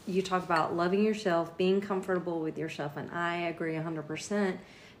 you talk about loving yourself, being comfortable with yourself, and I agree 100%,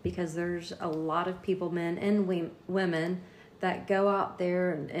 because there's a lot of people, men and women, that go out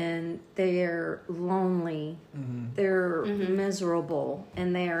there and they're lonely, they're miserable,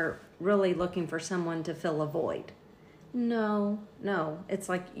 and they're really looking for someone to fill a void. No, it's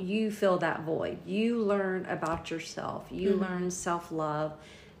like, you fill that void. You learn about yourself. You learn self-love.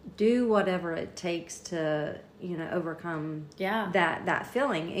 Do whatever it takes to, overcome that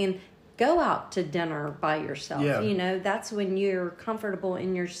feeling, and go out to dinner by yourself. That's when you're comfortable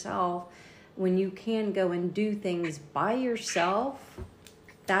in yourself, when you can go and do things by yourself.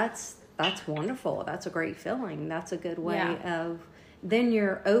 That's wonderful. That's a great feeling. That's a good way of, then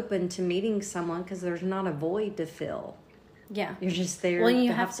you're open to meeting someone, because there's not a void to fill. Yeah. You're just there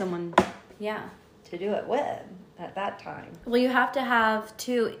to have someone to do it with at that time. Well, you have to have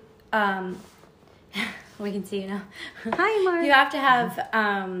to, we can see you now. Hi, Mark. You have to have,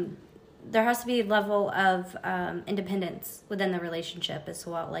 there has to be a level of independence within the relationship as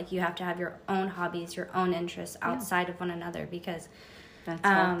well. Like, you have to have your own hobbies, your own interests outside of one another, because that's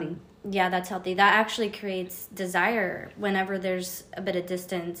healthy. Yeah, that's healthy. That actually creates desire whenever there's a bit of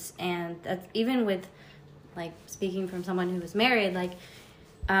distance. And that's, even with, like, speaking from someone who was married, like,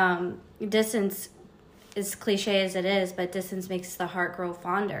 distance, as cliche as it is, but distance makes the heart grow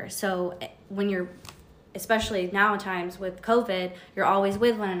fonder. So when you're, especially now times with COVID, you're always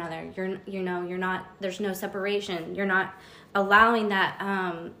with one another. You're not, there's no separation. You're not allowing that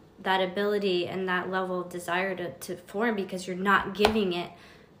that ability and that level of desire to form, because you're not giving it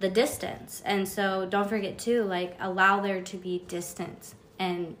the distance. And so don't forget too, like, allow there to be distance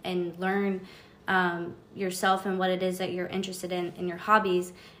and learn yourself and what it is that you're interested in your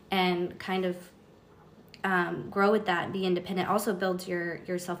hobbies, and kind of grow with that, be independent. Also builds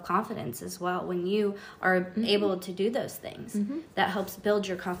your self-confidence as well when you are able to do those things. That helps build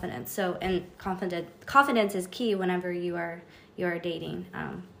your confidence. So, and confidence is key whenever you are dating.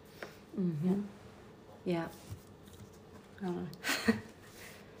 Yeah. I don't know.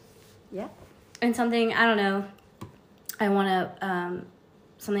 Yeah. And something, I don't know, I want to,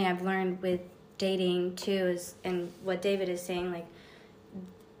 something I've learned with dating too is, and what David is saying, like,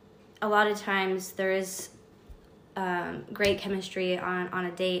 a lot of times there is great chemistry on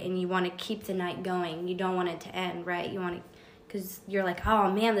a date, and you want to keep the night going. You don't want it to end, right? You want to, because you're like, oh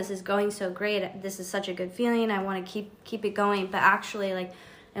man, this is going so great. This is such a good feeling. I want to keep it going. But actually, like,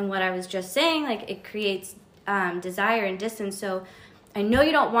 and what I was just saying, like, it creates desire and distance. So I know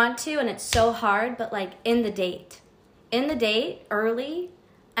you don't want to, and it's so hard, but, like, in the date early,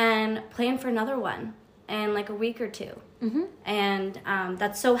 and plan for another one in like a week or two. And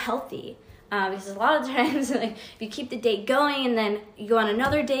that's so healthy. Because a lot of times, like, if you keep the date going and then you go on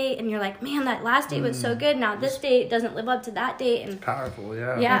another date and you're like, man, that last date was so good. Now this date doesn't live up to that date. And Powerful,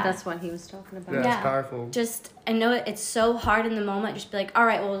 yeah. Yeah. That's what he was talking about. Yeah, it's powerful. Just, I know it's so hard in the moment. Just be like, all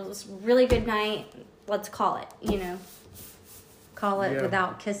right, well, it was a really good night. Let's call it, you know. Call it Yeah.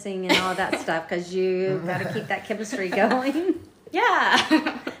 without kissing and all that stuff, because you got to keep that chemistry going.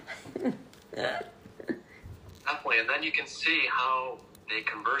 Yeah. Definitely, and then you can see how they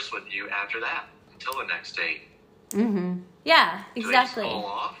converse with you after that until the next date. Mm-hmm. Yeah, Do exactly. they fall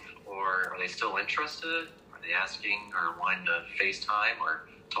off, or are they still interested? Are they asking or wanting to FaceTime or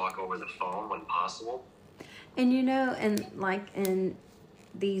talk over the phone when possible? And you know, and like in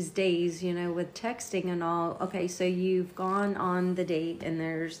these days, you know, with texting and all, okay, so you've gone on the date and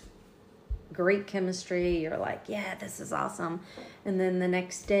there's great chemistry. You're like, yeah, this is awesome. And then the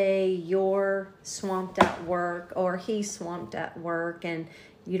next day you're swamped at work or he's swamped at work and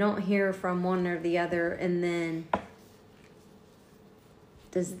you don't hear from one or the other. And then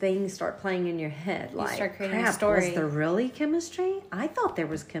does things start playing in your head? Like, start creating a crap, story. was there really chemistry? I thought there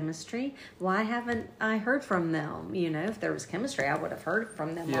was chemistry. Why haven't I heard from them? You know, if there was chemistry, I would have heard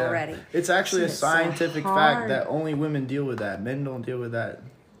from them already. It's actually a Isn't it so scientific fact hard? that only women deal with that. Men don't deal with that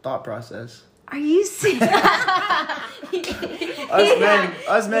thought process. Are you serious?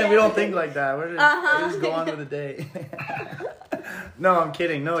 Us men, we don't think like that. We just go on with the day. No, I'm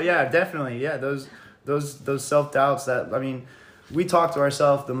kidding. No, yeah, definitely. Yeah, those self-doubts that, I mean, we talk to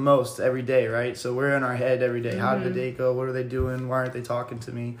ourselves the most every day, right? So we're in our head every day. How did the day go? What are they doing? Why aren't they talking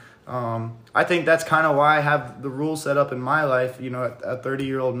to me? I think that's kind of why I have the rule set up in my life. You know, a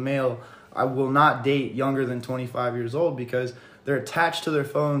 30-year-old male, I will not date younger than 25 years old because they're attached to their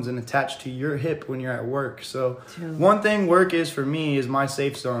phones and attached to your hip when you're at work. So one thing work is for me is my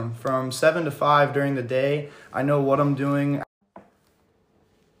safe zone. From 7 to 5 during the day, I know what I'm doing.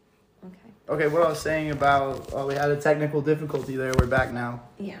 Okay, what I was saying about, we had a technical difficulty there. We're back now.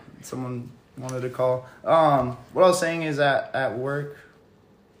 Yeah. Someone wanted to call. What I was saying is at work.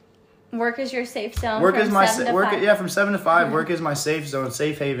 Work is your safe zone. Work from is my 7 to work. 5. Yeah, from 7 to 5. Work is my safe zone,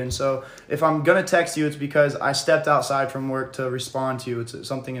 safe haven. So if I'm gonna text you, it's because I stepped outside from work to respond to you. It's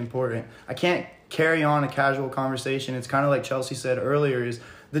something important. I can't carry on a casual conversation. It's kind of like Chelsea said earlier: is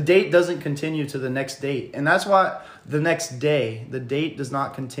the date doesn't continue to the next date, and that's why the next day. The date does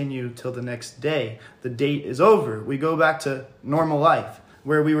not continue till the next day. The date is over. We go back to normal life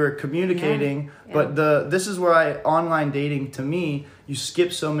where we were communicating. Yeah. But this is where online dating, to me, you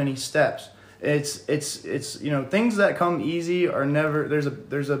skip so many steps. It's you know, things that come easy are never,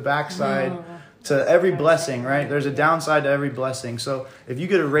 there's a backside to every blessing, right? There's a downside to every blessing. So if you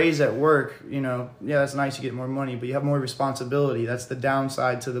get a raise at work, you know, yeah, that's nice, you get more money, but you have more responsibility. That's the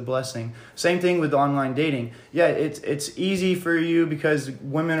downside to the blessing. Same thing with online dating. Yeah, it's easy for you because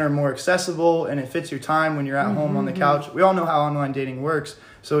women are more accessible and it fits your time when you're at home on the couch. We all know how online dating works.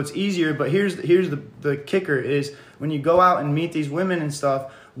 So it's easier, but here's the kicker is when you go out and meet these women and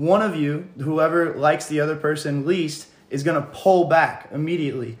stuff, one of you, whoever likes the other person least, is going to pull back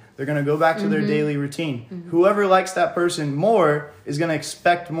immediately. They're going to go back to their daily routine. Whoever likes that person more is going to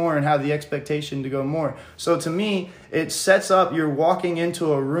expect more and have the expectation to go more. So to me, it sets up, you're walking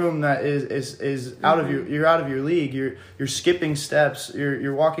into a room that is out of you're out of your league. You're skipping steps.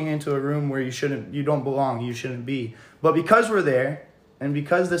 You're walking into a room where you don't belong, you shouldn't be. But because we're there, and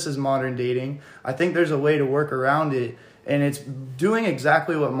because this is modern dating, I think there's a way to work around it. And it's doing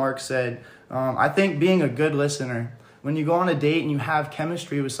exactly what Mark said. I think being a good listener. When you go on a date and you have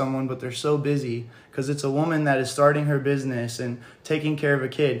chemistry with someone, but they're so busy because it's a woman that is starting her business and taking care of a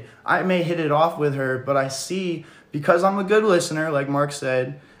kid. I may hit it off with her, but I see, because I'm a good listener, like Mark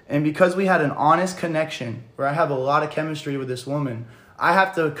said, and because we had an honest connection where I have a lot of chemistry with this woman, I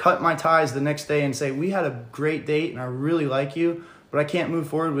have to cut my ties the next day and say, we had a great date and I really like you, but I can't move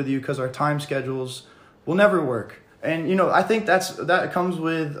forward with you because our time schedules will never work. And, you know, I think that comes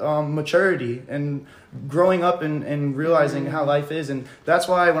with maturity and growing up and realizing how life is. And that's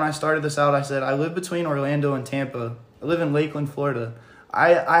why when I started this out, I said, I live between Orlando and Tampa. I live in Lakeland, Florida.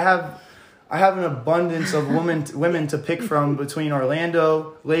 I have an abundance of women to pick from between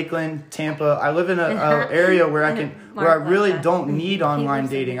Orlando, Lakeland, Tampa. I live in an area where I really don't need online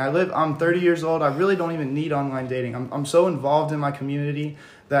dating. I'm 30 years old. I really don't even need online dating. I'm so involved in my community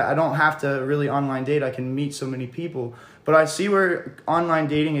that I don't have to really online date. I can meet so many people. But I see where online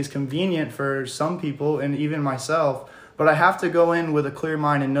dating is convenient for some people and even myself. But I have to go in with a clear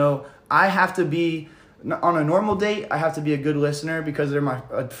mind and know I have to be, on a normal date, I have to be a good listener because they're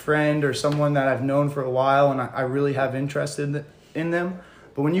a friend or someone that I've known for a while and I really have interest in them.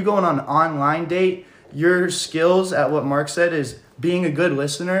 But when you go on an online date, your skills at what Mark said is being a good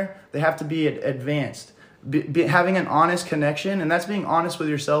listener, they have to be advanced. Having an honest connection, and that's being honest with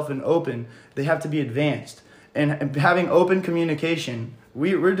yourself and open. They have to be advanced. And having open communication,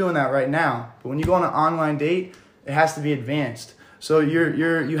 we're doing that right now. But when you go on an online date, it has to be advanced. So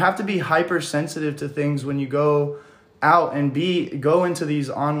you have to be hypersensitive to things when you go out and go into these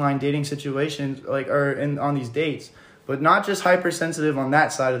online dating situations, on these dates. But not just hypersensitive on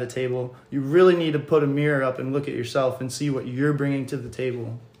that side of the table. You really need to put a mirror up and look at yourself and see what you're bringing to the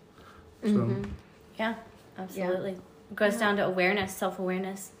table. So. Yeah, absolutely. It goes down to awareness,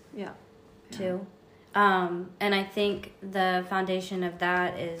 self-awareness. Yeah. Too. And I think the foundation of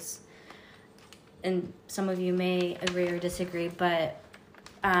that is, and some of you may agree or disagree, but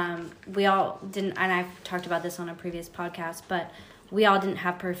we all didn't, and I've talked about this on a previous podcast, but we all didn't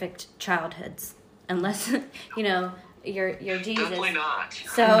have perfect childhoods, unless, you're Jesus. Definitely not.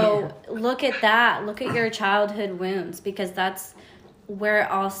 So look at that. Look at your childhood wounds, because that's where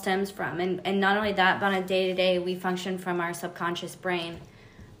it all stems from. And not only that, but on a day-to-day, we function from our subconscious brain.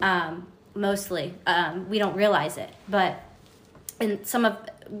 Mostly. We don't realize it. But and some of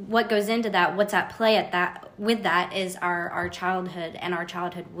what goes into that, what's at play with that is our childhood and our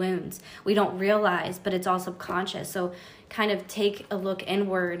childhood wounds. We don't realize, but it's all subconscious. So kind of take a look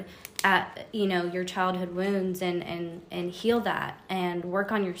inward at, your childhood wounds and heal that and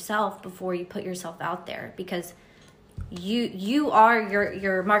work on yourself before you put yourself out there, because you are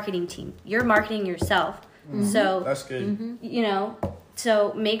your marketing team. You're marketing yourself. Mm-hmm. So that's good.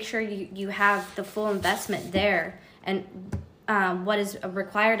 So make sure you have the full investment there. And what is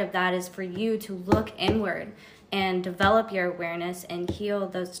required of that is for you to look inward and develop your awareness and heal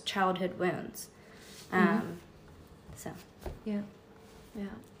those childhood wounds. So. Yeah.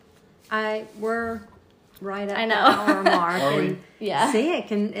 We're right at I the know. hour mark. Are we? And Yeah. see, it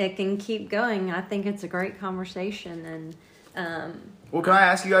can keep going. I think it's a great conversation. And Well, can I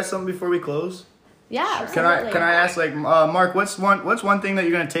ask you guys something before we close? Yeah. Can I ask, Mark, what's one thing that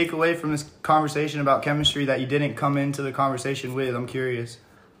you're gonna take away from this conversation about chemistry that you didn't come into the conversation with? I'm curious.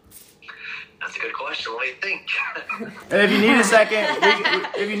 That's a good question. What do you think? And if you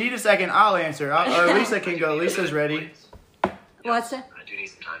need a second, I'll answer. Or Lisa can go. Lisa's ready. what's it? I do need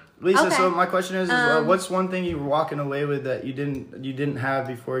some time. Lisa, Okay. so my question is what's one thing you were walking away with that you didn't have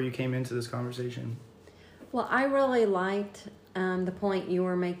before you came into this conversation? Well, I really liked the point you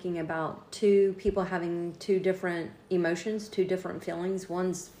were making about two people having two different emotions, two different feelings.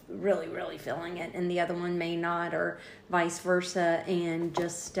 One's really, really feeling it, and the other one may not, or vice versa, and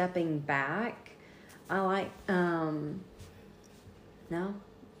just stepping back. I like, no,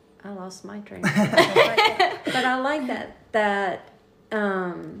 I lost my train of thought. But I like that,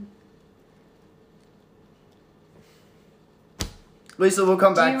 Lisa, we'll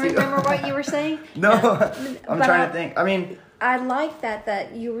come back do to you you. remember what you were saying? No, I'm but trying to think. I mean, I like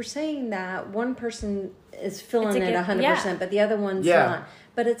that you were saying that one person is feeling it 100%, yeah. but the other one's Yeah. not.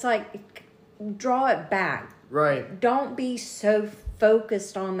 But it's like, draw it back. right, Don't be so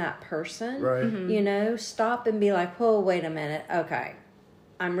focused on that person. right. Mm-hmm. Stop and be like, whoa, wait a minute. Okay,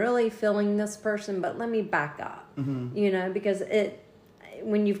 I'm really feeling this person, but let me back up. Because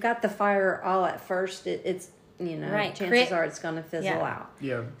when you've got the fire all at first, it's Right. chances are it's going to fizzle out.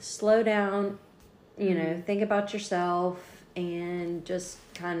 Yeah. Slow down, think about yourself and just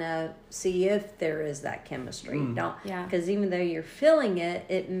kind of see if there is that chemistry. Don't, Yeah. because even though you're feeling it,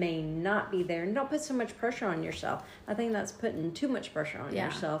 it may not be there. And don't put so much pressure on yourself. I think that's putting too much pressure on Yeah.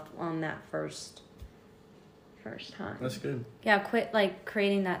 yourself on that first time. That's good. Yeah, quit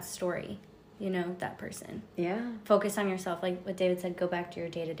creating that story, that person. Yeah. Focus on yourself. Like what David said, go back to your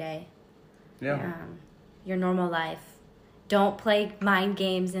day-to-day. Yeah. Your normal life. Don't play mind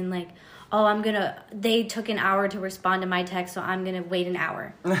games and they took an hour to respond to my text, so I'm gonna wait an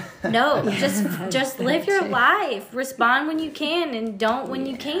hour. No, just live your life. Respond when you can and don't when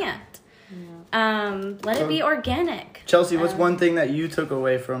you can't. Let it be organic. Chelsea, what's one thing that you took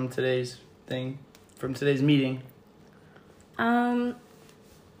away from today's meeting?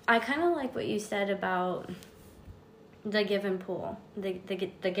 I kind of like what you said about the give and pull, the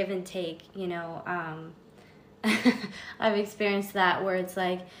give and take. I've experienced that where it's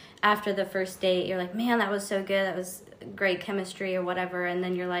like after the first date, you're like, man, that was so good, that was great chemistry or whatever, and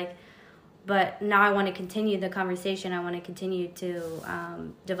then you're like, but now I want to continue the conversation. I want to continue to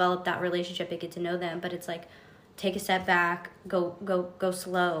develop that relationship and get to know them. But it's like, take a step back, go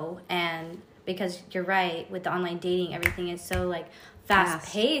slow, and because you're right with the online dating, everything is so like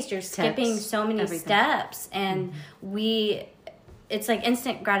fast paced. You're skipping so many steps, and it's like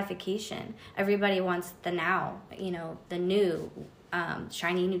instant gratification. Everybody wants the now, the new,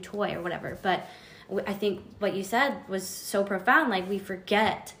 shiny new toy or whatever. But I think what you said was so profound. Like, we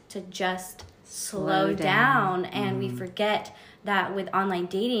forget to just slow down, and we forget that with online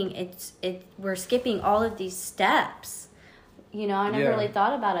dating, we're skipping all of these steps. You know, I never really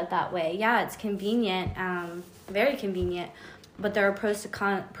thought about it that way. Yeah, it's convenient, very convenient, but there are pros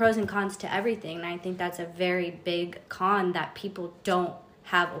and cons to everything, and I think that's a very big con that people don't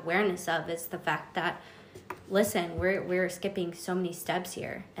have awareness of, is the fact that, listen, we're skipping so many steps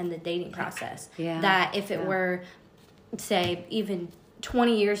here in the dating process. That if it were, say, even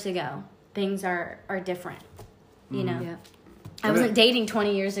 20 years ago, things are different, you know. I wasn't dating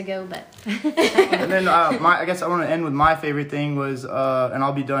 20 years ago, but... And then I guess I want to end with my favorite thing was, and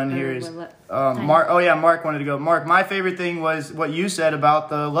I'll be done here, is Mark. Oh, yeah, Mark wanted to go. Mark, my favorite thing was what you said about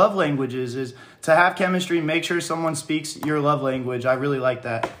the love languages, is to have chemistry, make sure someone speaks your love language. I really like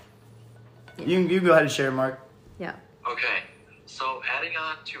that. You can go ahead and share, Mark. Yeah. Okay, so adding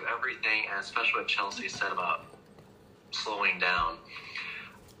on to everything, and especially what Chelsea said about slowing down,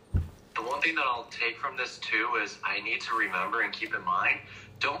 the one thing that I'll take from this too is I need to remember and keep in mind,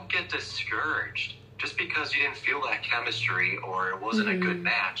 don't get discouraged. Just because you didn't feel that chemistry or it wasn't a good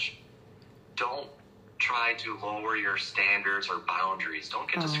match, don't try to lower your standards or boundaries. Don't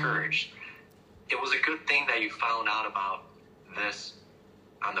get discouraged. It was a good thing that you found out about this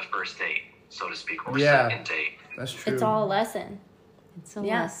on the first date, so to speak, or second date. That's true. It's all a lesson. It's a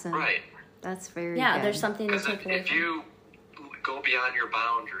lesson. Right. That's very Yeah, good. there's something to take away if from. you go beyond your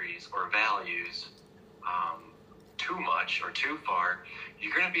boundaries or values too much or too far,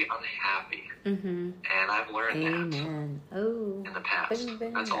 you're going to be unhappy. And I've learned that in the past.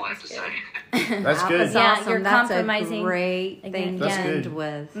 That's all I have to say. That's good. That's Yeah, awesome. you're That's compromising a great thing to That's end good.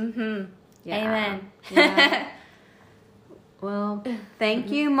 with. Yeah. Amen. Yeah. Well,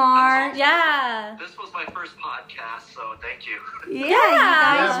 thank you, Mark. Yeah. This was my first podcast, so thank you. Yeah, you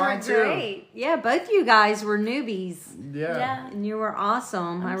guys mine were too. great. Yeah, both you guys were newbies. Yeah. And you were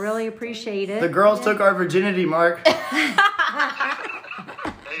awesome. I really appreciate it. The girls took our virginity, Mark. Hey,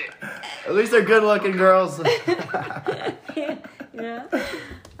 At least they're good-looking girls. Yeah.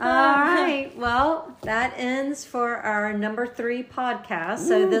 All right. Well, that ends for our number 3 podcast.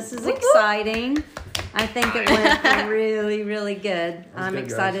 So this is exciting. I think it went really, really good. I'm good,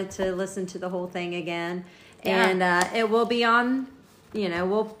 excited to listen to the whole thing again. And it will be on,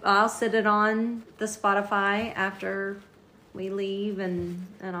 I'll set it on the Spotify after we leave and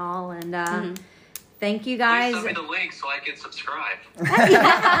all. And thank you guys. please send me the link so I can subscribe.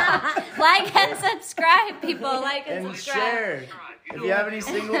 Like and subscribe, people. Like and, And subscribe. share. If you have any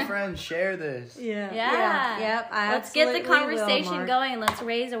single friends, share this. Yeah. Yeah. Yep. Let's get the absolutely will, conversation Mark. going. Let's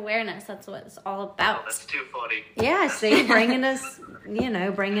raise awareness. That's what it's all Oh, about. that's too funny. Yeah, see, bringing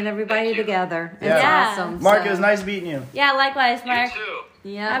everybody Thank you. together. It's Yeah. awesome. Mark, So, it was nice meeting you. Yeah, likewise, Mark. You too.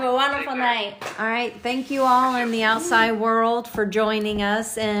 Yeah. Have a wonderful night. All right. Thank you all in the outside world for joining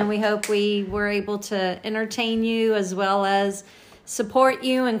us. And we hope we were able to entertain you as well as support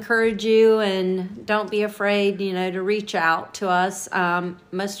you, encourage you, and don't be afraid, to reach out to us.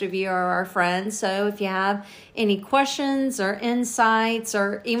 Most of you are our friends. So if you have any questions or insights,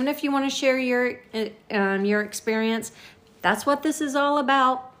 or even if you want to share your experience, that's what this is all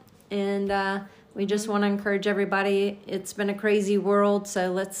about. And, we just want to encourage everybody. It's been a crazy world, so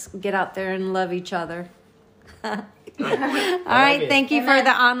let's get out there and love each other. All right. it. Thank you for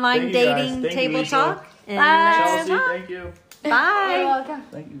the online Thank you, guys. dating Thank you, table Lisa. talk. And Chelsea, thank you. bye. welcome.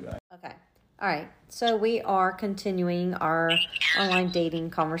 Thank you, guys. Okay. All right. So we are continuing our online dating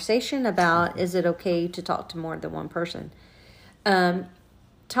conversation about, is it okay to talk to more than one person?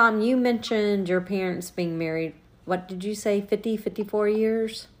 Tom, you mentioned your parents being married. What did you say? 54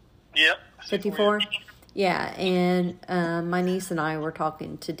 years? Yep. 54? Yeah, and my niece and I were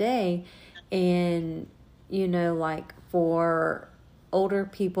talking today, and, like for older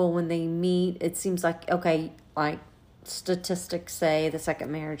people, when they meet, it seems like, okay, like statistics say the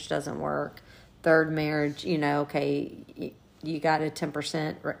second marriage doesn't work, third marriage, okay, you got a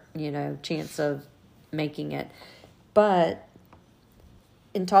 10%, chance of making it. But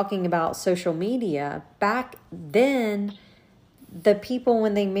in talking about social media, back then, the people,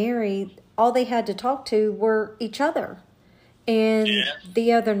 when they married, all they had to talk to were each other. And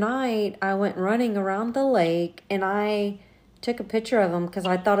the other night, I went running around the lake, and I took a picture of them because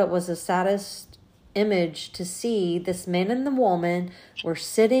I thought it was the saddest image to see. This man and the woman were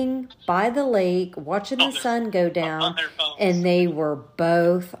sitting by the lake watching the sun go down, and they were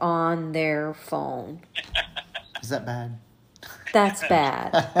both on their phone. Is that bad? That's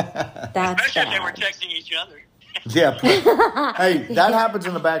bad. That's Especially if they were bad. texting each other. Yeah. Hey, that happens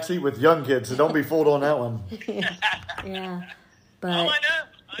in the backseat with young kids, so don't be fooled on that one. Yeah. Oh, But I know.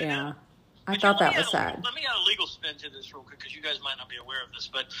 yeah. I thought that was sad. Let me add a legal spin to this real quick, because you guys might not be aware of this,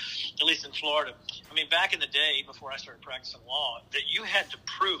 but at least in Florida, I mean, back in the day, before I started practicing law, that you had to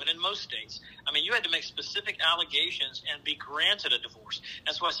prove, and in most states, I mean, you had to make specific allegations and be granted a divorce.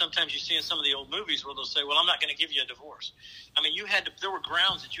 That's why sometimes you see in some of the old movies where they'll say, well, I'm not going to give you a divorce. I mean, there were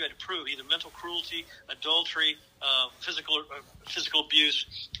grounds that you had to prove, either mental cruelty, adultery, physical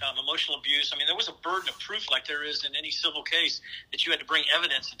abuse, emotional abuse. I mean, there was a burden of proof, like there is in any civil case, that you had to bring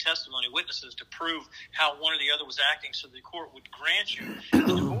evidence and testimony, witnesses to prove how one or the other was acting, so the court would grant you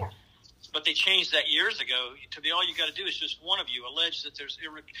the divorce. But they changed that years ago to be all you got to do is just one of you allege that there's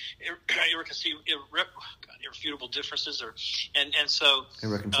irrefutable differences, and so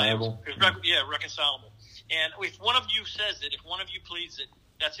irreconcilable. Reconcilable. And if one of you says it, if one of you pleads it,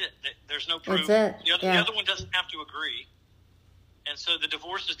 that's it. There's no proof. That's it. The other one doesn't have to agree. And so the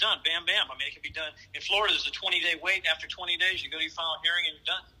divorce is done. Bam, bam. I mean, it can be done. In Florida, there's a 20-day wait. After 20 days, you go to your final hearing and you're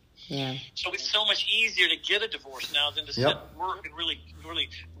done. Yeah. So it's so much easier to get a divorce now than to sit and work and really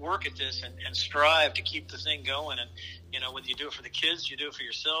work at this and strive to keep the thing going. And, whether you do it for the kids, you do it for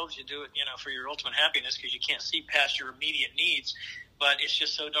yourselves, you do it, for your ultimate happiness, because you can't see past your immediate needs. But it's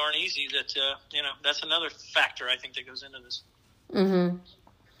just so darn easy that, that's another factor, I think, that goes into this. Mm-hmm.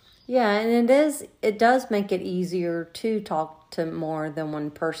 Yeah, and it does make it easier to talk to more than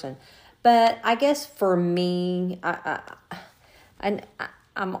one person. But I guess for me, I'm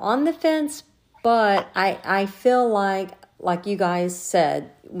on the fence, but I feel like you guys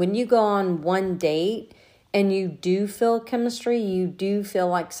said, when you go on one date and you do feel chemistry, you do feel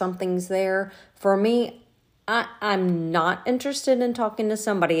like something's there. For me, I'm not interested in talking to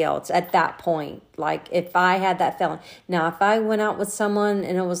somebody else at that point. Like, if I had that feeling. Now, if I went out with someone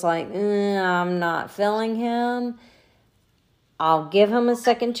and it was like, I'm not feeling him, I'll give him a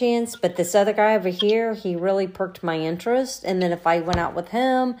second chance. But this other guy over here, he really perked my interest. And then if I went out with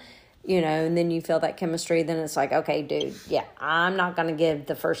him, and then you feel that chemistry, then it's like, okay, dude, yeah, I'm not going to give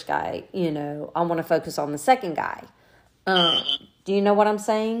the first guy, I want to focus on the second guy. Do you know what I'm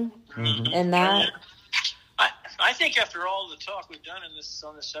saying? Mm-hmm. And that... I think after all the talk we've done on this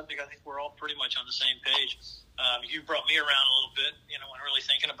subject, I think we're all pretty much on the same page. You brought me around a little bit, when really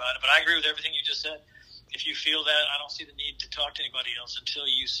thinking about it. But I agree with everything you just said. If you feel that, I don't see the need to talk to anybody else until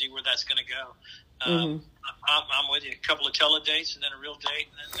you see where that's going to go. I'm with you. A couple of teledates and then a real date.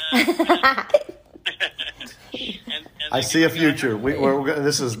 And I see a future.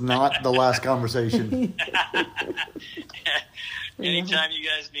 This is not the last conversation. Anytime you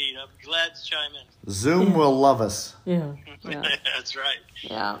guys need, I'm glad to chime in. Zoom will love us. Yeah. That's right.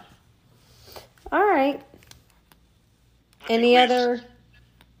 Yeah. All right. Any other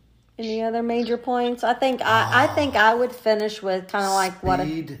major points? I think I would finish with kind of like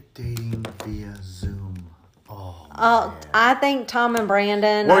speed dating via Zoom. I think Tom and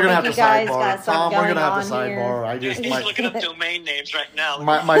Brandon. We're gonna have you to guys sidebar. got Tom, we're gonna have to on here. sidebar. He's looking up domain names right now.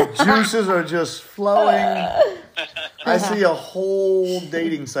 My juices are just flowing. I see a whole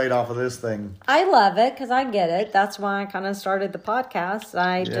dating site off of this thing. I love it because I get it. That's why I kind of started the podcast.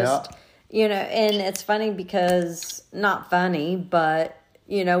 Just, and it's funny because, not funny, but,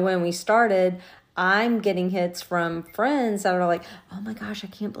 when we started, I'm getting hits from friends that are like, oh my gosh, I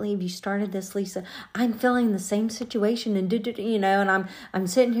can't believe you started this, Lisa. I'm feeling the same situation and and I'm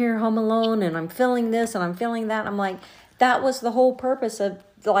sitting here home alone and I'm feeling this and I'm feeling that. I'm like, that was the whole purpose of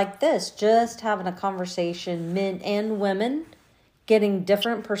like this, just having a conversation, men and women, getting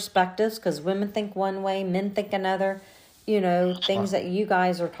different perspectives, because women think one way, men think another. Things that you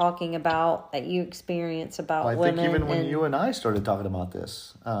guys are talking about, that you experience about women. I think even when you and I started talking about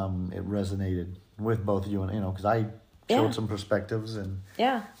this, it resonated with both you and, because I showed some perspectives, and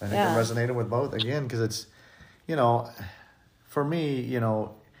I think it resonated with both, again, because it's, for me,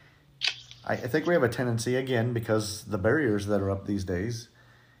 I think we have a tendency, again, because the barriers that are up these days,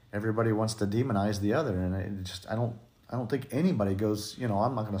 everybody wants to demonize the other, and I don't think anybody goes,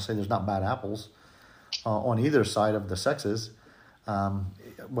 I'm not going to say there's not bad apples on either side of the sexes. And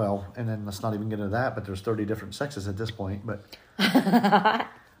then let's not even get into that, but there's 30 different sexes at this point, but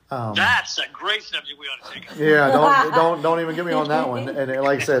that's a great subject we ought to take up. Yeah, don't even get me on that one. And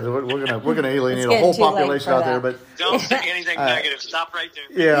like I said, we're gonna alienate a whole population out there. But don't say anything negative. Stop right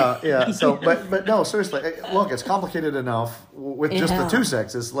there. Yeah. So, but no, seriously, look, it's complicated enough with just the two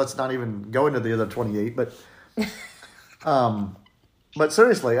sexes. Let's not even go into the other 28. But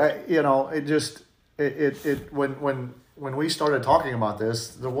seriously, when we started talking about this,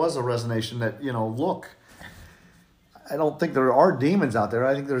 there was a resonation that look. I don't think there are demons out there.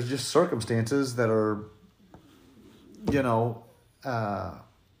 I think there's just circumstances that are,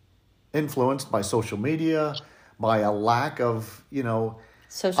 influenced by social media, by a lack of,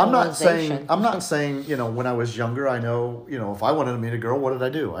 socialization. I'm not saying, when I was younger, I know, if I wanted to meet a girl, what did I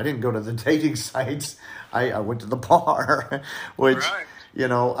do? I didn't go to the dating sites. I went to the bar, which, Right. I'm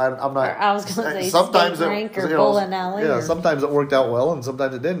not. Or I was going to say sometimes skate rink or bowling alley. Yeah, sometimes it worked out well and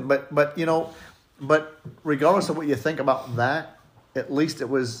sometimes it didn't. But regardless of what you think about that, at least it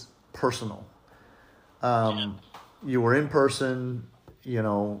was personal. You were in person,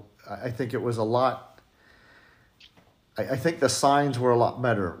 I think it was a lot. I think the signs were a lot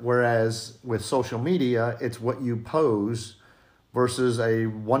better. Whereas with social media, it's what you pose versus a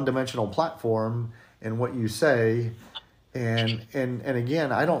one-dimensional platform and what you say. And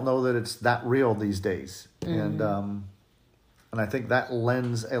again, I don't know that it's that real these days. Mm-hmm. And I think that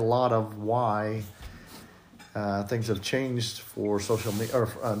lends a lot of why things have changed for social media,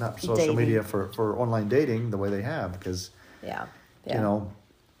 or not social dating. Media, for online dating the way they have. Because,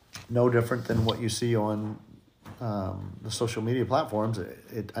 no different than what you see on the social media platforms.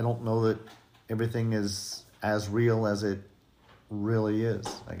 I don't know that everything is as real as it really is,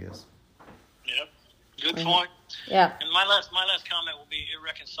 I guess. Yep. Good point. Yeah. And my last comment will be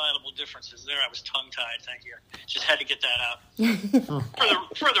irreconcilable differences. There, I was tongue-tied. Thank you. Just had to get that out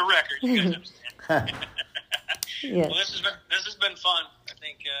for the record. You guys understand. Yes. Well, this has been fun. I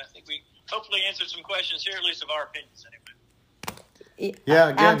think we hopefully answered some questions here, at least of our opinions, anyway. Yeah,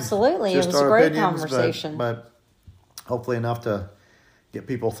 again, absolutely. It was a great conversation. But hopefully enough to get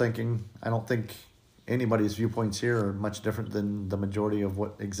people thinking. I don't think anybody's viewpoints here are much different than the majority of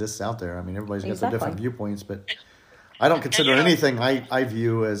what exists out there. I mean, everybody's got their different viewpoints, but I don't consider anything I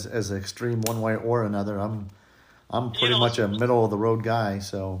view as extreme one way or another. I'm pretty much a middle of the road guy.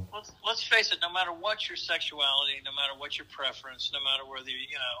 So let's face it. No matter what your sexuality, no matter what your preference, no matter whether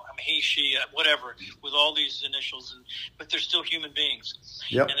he, she, whatever, with all these initials, but they're still human beings.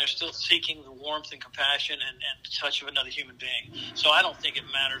 Yep. And they're still seeking the warmth and compassion and the touch of another human being. So I don't think it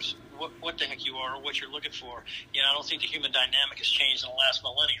matters what the heck you are or what you're looking for. I don't think the human dynamic has changed in the last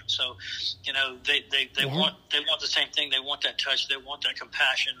millennium. So, they want the same thing. They want that touch. They want that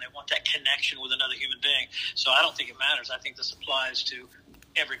compassion. They want that connection with another human being. So I don't think it matters. I think this applies to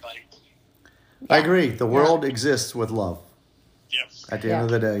everybody. I agree. The world exists with love. Yep. At the end of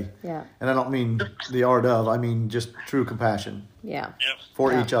the day. Yeah. And I don't mean the art of. I mean just true compassion. Yeah. Yep.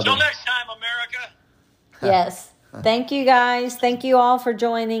 For each other. Till next time, America. Yes. Thank you, guys. Thank you all for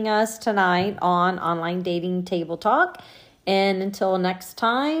joining us tonight on Online Dating Table Talk. And until next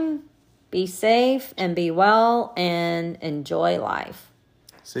time, be safe and be well and enjoy life.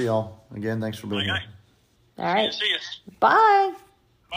 See y'all. Again, thanks for being here. All right. See you. Bye.